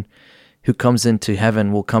 Everyone who comes into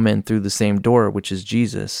heaven will come in through the same door, which is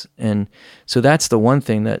Jesus. And so that's the one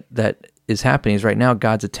thing that is happening, is right now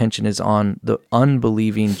God's attention is on the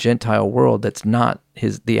unbelieving Gentile world that's not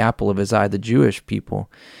the apple of his eye, the Jewish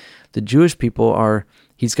people. The Jewish people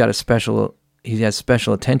he has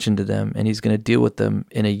special attention to them, and he's going to deal with them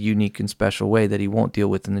in a unique and special way that he won't deal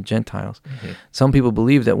with in the Gentiles. Mm-hmm. Some people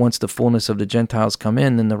believe that once the fullness of the Gentiles come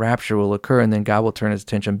in, then the rapture will occur, and then God will turn his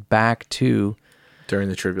attention back to During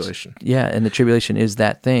the tribulation. Yeah, and the tribulation is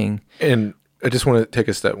that thing. And I just want to take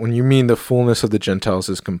a step. When you mean the fullness of the Gentiles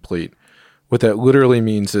is complete, what that literally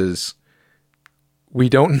means is we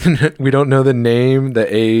don't know the name, the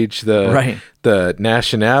age, the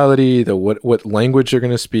nationality, the what language they're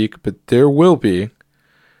going to speak, but there will be,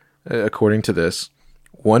 according to this,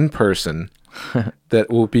 one person that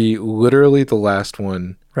will be literally the last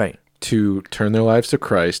one Right. to turn their lives to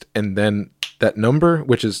Christ, and then that number,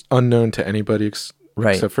 which is unknown to anybody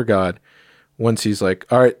Right. except for God, once he's like,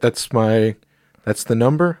 all right, that's the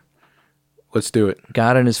number, let's do it.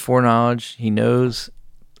 God in his foreknowledge, he knows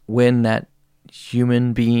when that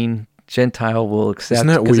human being Gentile will accept. Isn't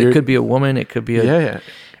that Because it weird? could be a woman, it could be a Yeah.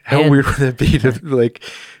 How And- weird would that be to like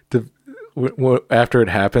after it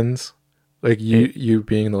happens, like you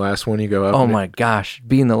being the last one, you go up. Oh and my gosh,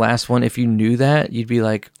 being the last one, if you knew that, you'd be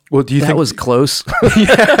like, Well, do you that think was close.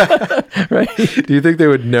 Right? Do you think they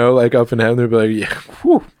would know, like up in heaven, they'd be like, yeah,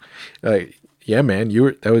 whew. Like, yeah, man,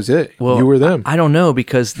 that was it. Well, you were them. I don't know,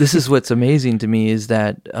 because this is what's amazing to me is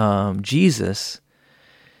that Jesus,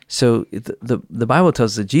 so the Bible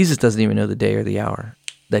tells us that Jesus doesn't even know the day or the hour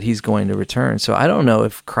that he's going to return. So I don't know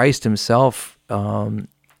if Christ himself,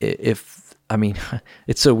 it's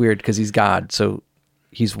so weird because he's God, so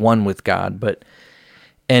he's one with God. But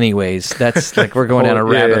anyways, that's like we're going down a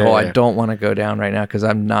rabbit hole. I don't want to go down right now because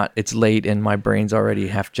it's late and my brain's already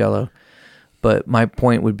half jello. But my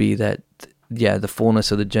point would be that, the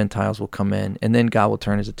fullness of the Gentiles will come in, and then God will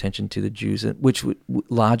turn his attention to the Jews, which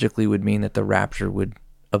logically would mean that the rapture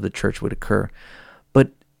of the church would occur.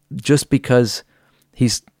 But just because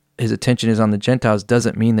his attention is on the Gentiles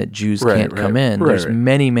doesn't mean that Jews can't come in. There's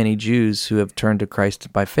many, many Jews who have turned to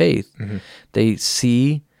Christ by faith. Mm-hmm. They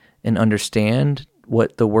see and understand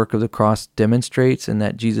what the work of the cross demonstrates, and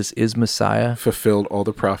that Jesus is Messiah. Fulfilled all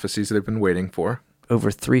the prophecies they've been waiting for. Over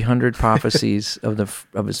 300 prophecies of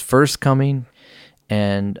his first coming,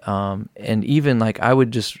 and even like I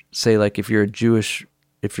would just say, like if you're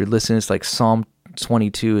listening, it's like Psalm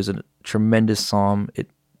 22 is a tremendous psalm.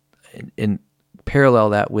 In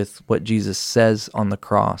parallel that with what Jesus says on the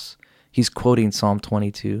cross, he's quoting Psalm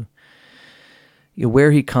 22.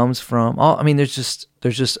 Where he comes from, there's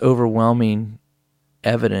just overwhelming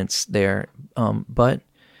evidence there, but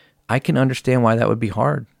I can understand why that would be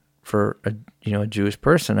hard for a Jewish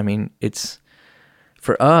person. It's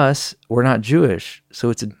for us, we're not Jewish, so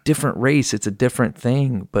it's a different race, it's a different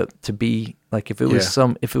thing. But to be like, if it was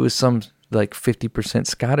some like 50%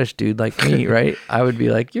 Scottish dude like me, right? I would be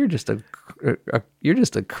like, you're just a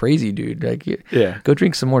crazy dude. Like, go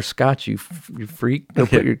drink some more scotch, you freak. Go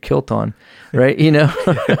put your kilt on, right? You know,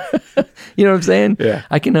 you know what I'm saying? Yeah,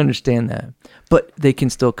 I can understand that, but they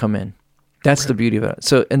can still come in. That's the beauty of it.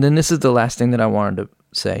 So, and then this is the last thing that I wanted to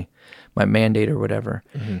say, my mandate or whatever.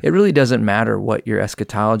 Mm-hmm. It really doesn't matter what your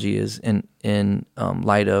eschatology is in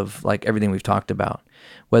light of like everything we've talked about,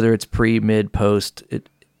 whether it's pre, mid, post.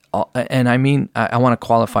 And I want to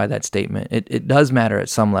qualify that statement. It does matter at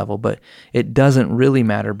some level, but it doesn't really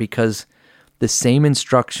matter, because the same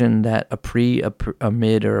instruction that a pre, a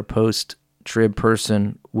mid, or a post-trib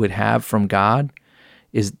person would have from God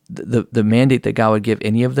is the mandate that God would give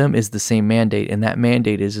any of them is the same mandate. And that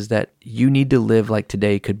mandate is that you need to live like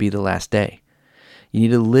today could be the last day. You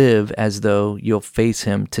need to live as though you'll face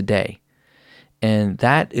him today. And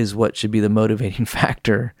that is what should be the motivating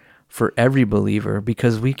factor for every believer,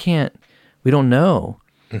 because we don't know.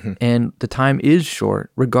 Mm-hmm. And the time is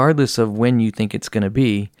short, regardless of when you think it's going to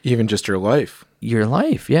be. Even just your life. Your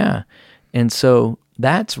life, yeah. And so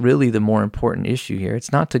that's really the more important issue here.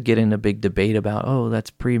 It's not to get in a big debate about, that's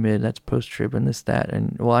pre-mid, that's post-trib, and this, that.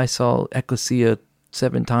 And, I saw ecclesia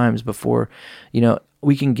 7 times before.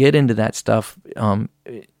 We can get into that stuff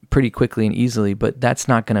pretty quickly and easily, but that's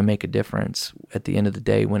not going to make a difference at the end of the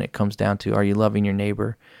day when it comes down to, are you loving your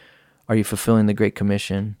neighbor? Are you fulfilling the Great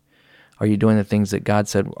Commission? Are you doing the things that God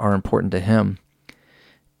said are important to him?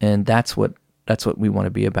 And that's what we want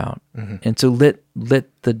to be about. Mm-hmm. And so let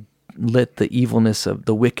the evilness of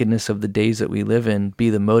the wickedness of the days that we live in be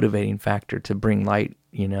the motivating factor to bring light,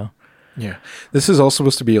 Yeah. This is all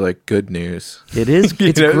supposed to be like good news. It is.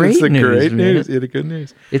 It's great it's news. Great news. Yeah, the good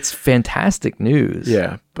news. It's fantastic news.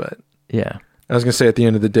 Yeah, but yeah. I was going to say, at the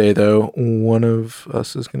end of the day, though, one of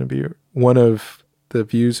us is going to be, one of the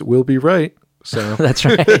views will be right. So that's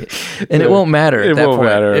right. And it won't matter at that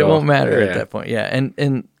point. It won't matter at that point. Yeah.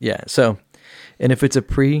 And yeah. So, and if it's a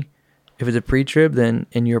pre-trib, then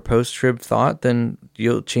in your post-trib thought, then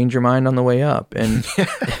you'll change your mind on the way up. And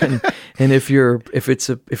and if you're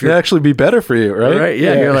it'll actually be better for you, right? Right.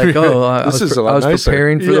 Yeah. You're like, I was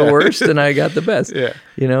preparing for the worst and I got the best. Yeah.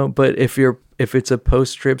 But if it's a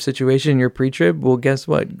post-trib situation, you're pre-trib, well, guess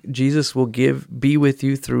what? Jesus will be with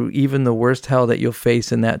you through even the worst hell that you'll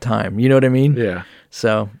face in that time. You know what I mean? Yeah.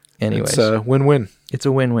 So anyways. It's a win-win. It's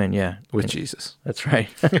a win-win, yeah. With Jesus. That's right.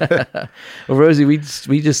 Well, Rosie, we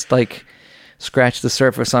just like scratched the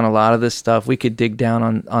surface on a lot of this stuff. We could dig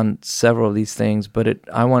down on several of these things, but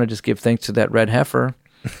I want to just give thanks to that red heifer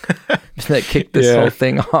that kicked this whole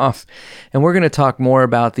thing off. And we're going to talk more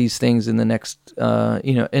about these things in the next,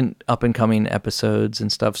 in up and coming episodes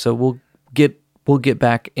and stuff. So we'll get we'll get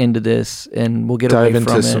back into this and we'll get dive away from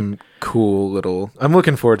into it. some cool little. I'm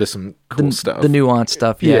looking forward to some cool stuff. The nuanced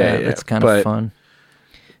stuff. Yeah, it's kind of fun.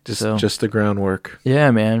 Just the groundwork. Yeah,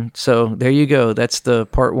 man. So there you go. That's the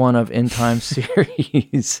part 1 of End Time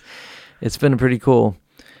series. It's been pretty cool.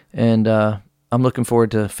 And I'm looking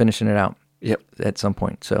forward to finishing it out. Yep. At some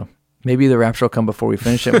point. So maybe the rapture will come before we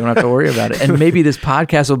finish it. We don't have to worry about it. And maybe this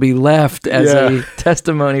podcast will be left as a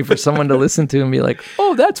testimony for someone to listen to and be like,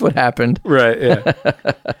 oh, that's what happened. Right. Yeah.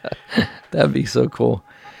 That'd be so cool.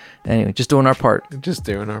 Anyway, just doing our part. Just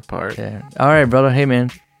doing our part. Yeah. All right, brother. Hey, man.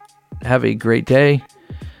 Have a great day.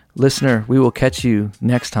 Listener, we will catch you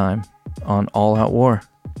next time on All Out War.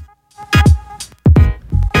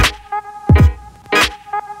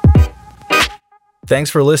 Thanks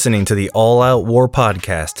for listening to the All Out War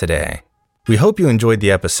podcast today. We hope you enjoyed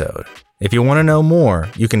the episode. If you want to know more,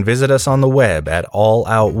 you can visit us on the web at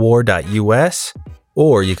alloutwar.us,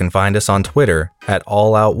 or you can find us on Twitter at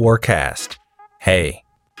alloutwarcast. Hey,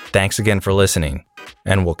 thanks again for listening,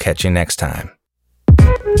 and we'll catch you next time.